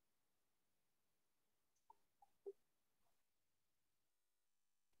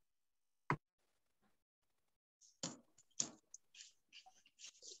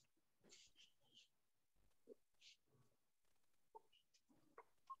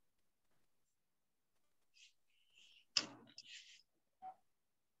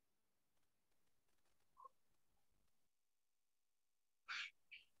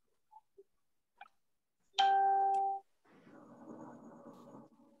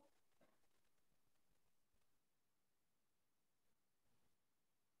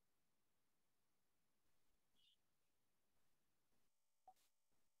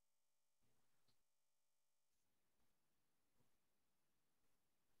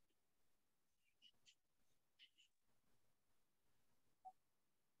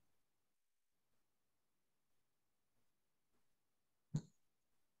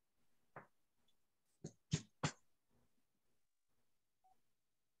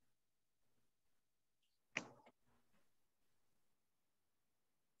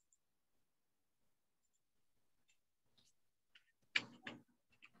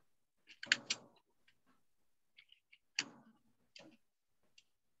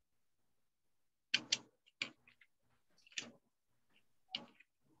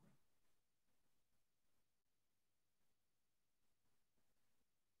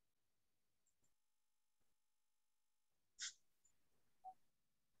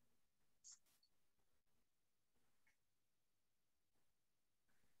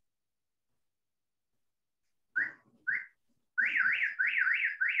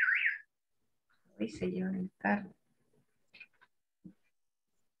 Hoy se llevan el carro.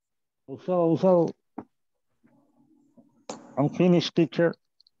 So, I'm finished, teacher.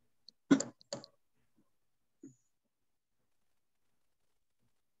 All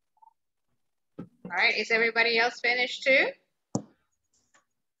right, is everybody else finished too?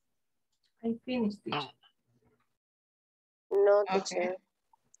 I finished it. No, Okay. teacher.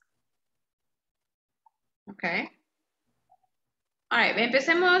 Okay. All right,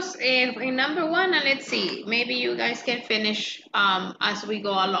 empecemos in number one, and let's see. Maybe you guys can finish as we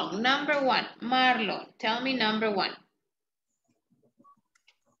go along. Number one, Marlon, tell me number one.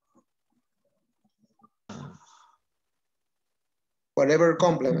 Whatever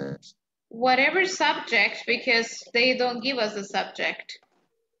complements. Whatever subject, because they don't give us a subject.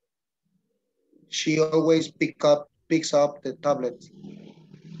 She always picks up the tablet.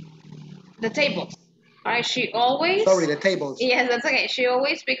 The tables. All right, she always. Sorry, the tables. Yes, that's okay. She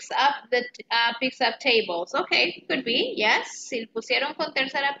always picks up tables. Okay, could be. Yes. Si pusieron con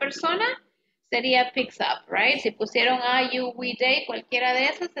tercera persona, sería picks up, right? Si pusieron I, you, we, they, cualquiera de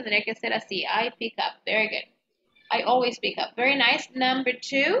esas tendría que ser así. I pick up. Very good. I always pick up. Very nice. Number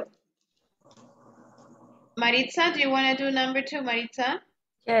two. Maritza, do you want to do number two, Maritza?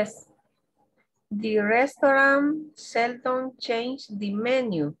 Yes. The restaurant seldom change the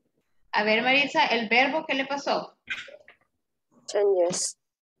menu. A ver, Maritza, el verbo, ¿qué le pasó? Changes.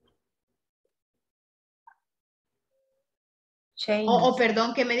 Oh,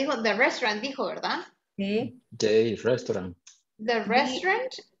 perdón, ¿qué me dijo? The restaurant dijo, ¿verdad? Sí. The restaurant. The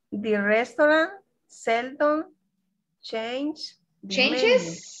restaurant? The restaurant seldom change the menu.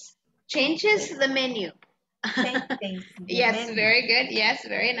 Changes the menu. Yes, menu. very good. Yes,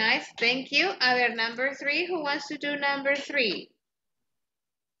 very nice. Thank you. A ver, number three. Who wants to do number three?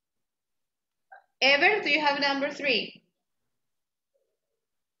 Ever, do you have number three?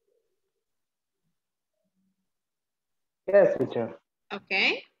 Yes, teacher.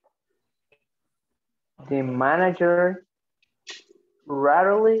 Okay. The manager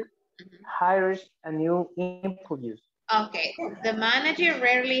rarely hires a new employees. Okay, the manager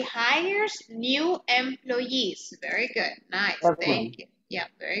rarely hires new employees. Very good. Nice. Thank you. Yeah,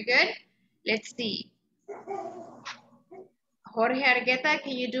 very good. Let's see. Jorge Argueta,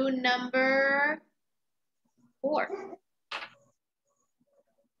 can you do number 4?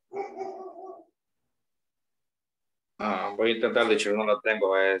 Voy a intentar, de hecho no lo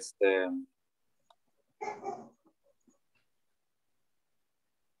tengo.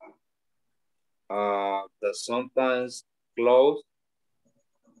 The sometimes close.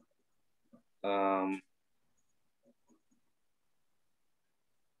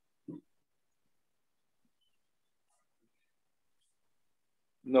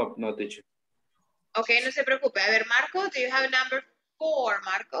 No, teacher. Okay, no se preocupe. A ver, Marco, do you have number 4,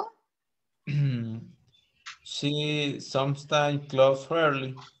 Marco? She sometimes close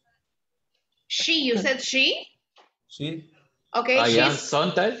early. She, you said she? She. Okay, I am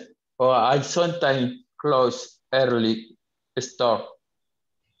sometimes, or I sometimes close early store.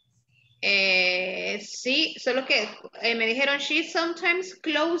 Sí, solo que me dijeron she sometimes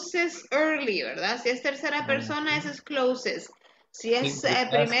closes early, ¿verdad? Si es tercera persona, eso es closes. Si es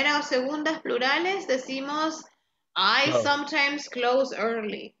primera o segundas plurales, decimos I sometimes close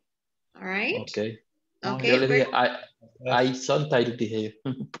early. All right? Okay. Okay. Yo le dije, I sometimes dije.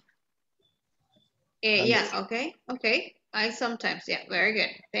 Yeah, okay. I sometimes, yeah, very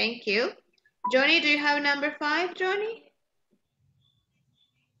good. Thank you. Johnny, do you have number 5, Johnny?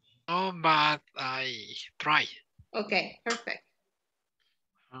 Oh, but I try. Okay, perfect.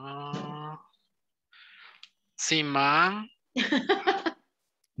 Simon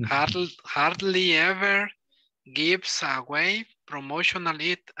hardly ever gives away promotional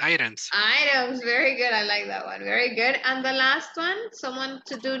items. Items, very good. I like that one. Very good. And the last one, someone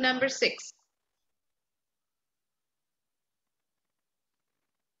to do number 6.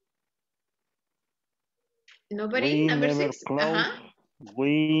 Nobody? Number 6?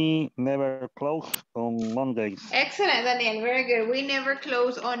 We never close on Mondays. Excellent, Daniel. Very good. We never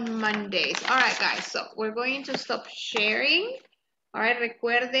close on Mondays. All right, guys. So we're going to stop sharing. All right.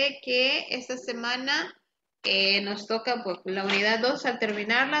 Recuerde que esta semana nos toca, pues, la unidad 2. Al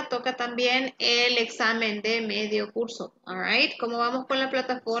terminarla, toca también el examen de medio curso. All right. ¿Cómo vamos con la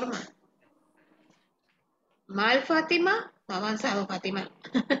plataforma? ¿Mal, Fátima? No ha avanzado, Fátima.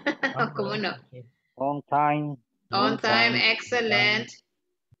 ¿Cómo no? On time. On time, excellent.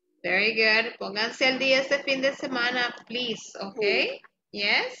 Very good. Pónganse al día este fin de semana, please, okay?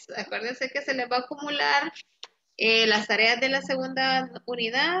 Yes. Acuérdense que se les va a acumular las tareas de la segunda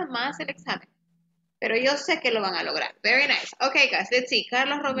unidad más el examen. Pero yo sé que lo van a lograr. Very nice. Okay, guys, let's see.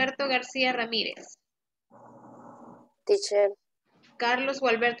 Carlos Roberto García Ramírez. Teacher. Carlos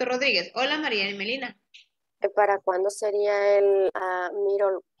Gualberto Rodríguez. Hola, María y Melina. ¿Para cuándo sería el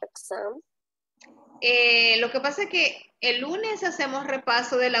middle exam? Lo que pasa es que el lunes hacemos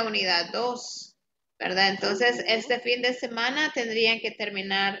repaso de la unidad 2, ¿verdad? Entonces, este fin de semana tendrían que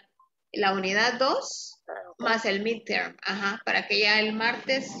terminar la unidad 2 más el midterm, para que ya el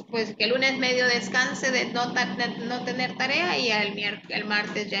martes, pues que el lunes medio descanse de no tener tarea y el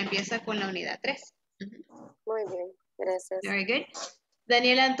martes ya empieza con la unidad 3. Muy bien, gracias. Very good.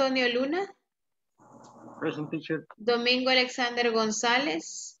 Daniel Antonio Luna. Present, teacher. Domingo Alexander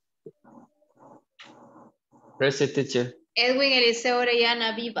González. Present, teacher. Edwin Eliseo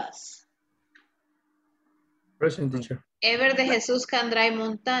Orellana Vivas. Present, teacher. Ever de Jesús Candray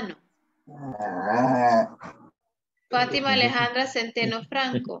Montano. Fátima Alejandra Centeno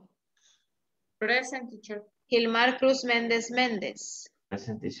Franco. Present, teacher. Gilmar Cruz Méndez Méndez.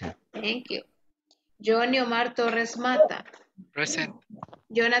 Present, teacher. Thank you. Johnny Omar Torres Mata. Present.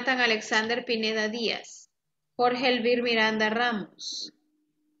 Jonathan Alexander Pineda Díaz. Jorge Elvir Miranda Ramos.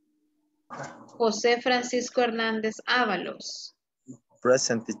 José Francisco Hernández Ábalos.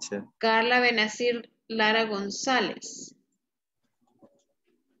 Present, teacher. Carla Benazir Lara González.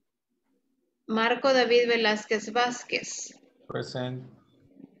 Marco David Velázquez Vázquez. Present.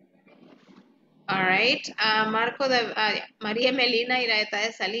 All right. María Melina Iraeta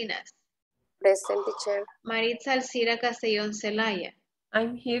de Salinas. Present, teacher. Maritza Alcira Castellón Celaya.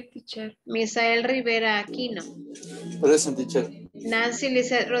 I'm here, teacher. Misael Rivera Aquino. Present, teacher. Nancy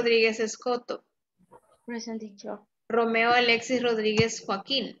Lizeth Rodríguez Escoto. Present, teacher. Romeo Alexis Rodríguez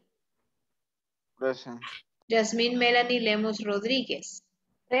Joaquín. Present. Yasmín Melanie Lemos Rodríguez.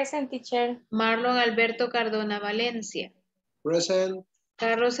 Present, teacher. Marlon Alberto Cardona Valencia. Present.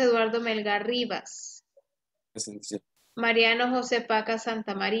 Carlos Eduardo Melgar Rivas. Present, teacher. Mariano José Paca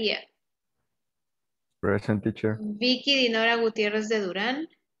Santa María. Present, teacher. Vicky Dinora Gutiérrez de Durán.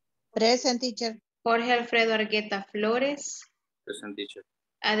 Present, teacher. Jorge Alfredo Argueta Flores. Present, teacher.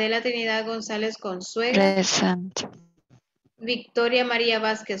 Adela Trinidad González Consuelo. Present. Victoria María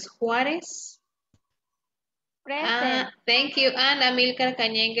Vázquez Juárez. Present. Thank you. And Amilcar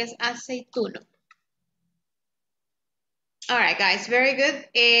Cañengues Aceituno. All right, guys, very good.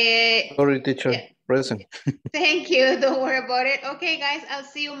 Sorry, teacher. Yeah. Present. Thank you. Don't worry about it. Okay, guys, I'll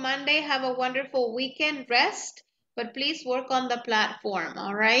see you Monday. Have a wonderful weekend. Rest, but please work on the platform,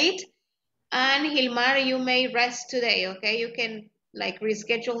 all right? And Hilmar, you may rest today, okay? You can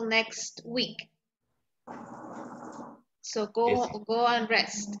reschedule next week. So go and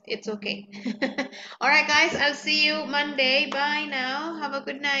rest. It's okay. All right, guys, I'll see you Monday. Bye now. Have a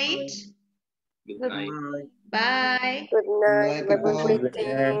good night. Good night. Bye. Good night. Have a good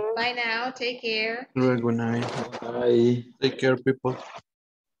weekend. Bye now. Take care. Good night. Bye. Take care, people.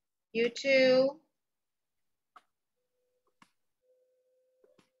 You too.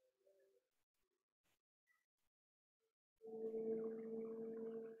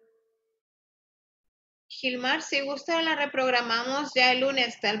 Gilmar, si gusta la reprogramamos ya el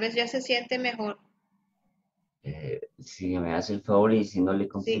lunes, tal vez ya se siente mejor. Si me hace el favor y si no le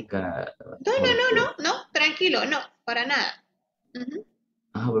complica. Sí. No, tranquilo, no, para nada.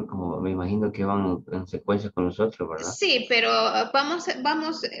 Pero como me imagino que van en secuencia con nosotros, ¿verdad? Sí, pero vamos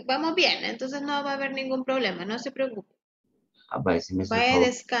bien, entonces no va a haber ningún problema, no se preocupe. Vaya,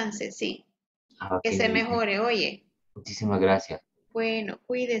 descanse, sí. Okay, que se mejore, oye. Muchísimas gracias. Bueno,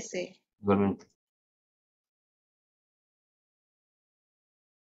 cuídese. Igualmente.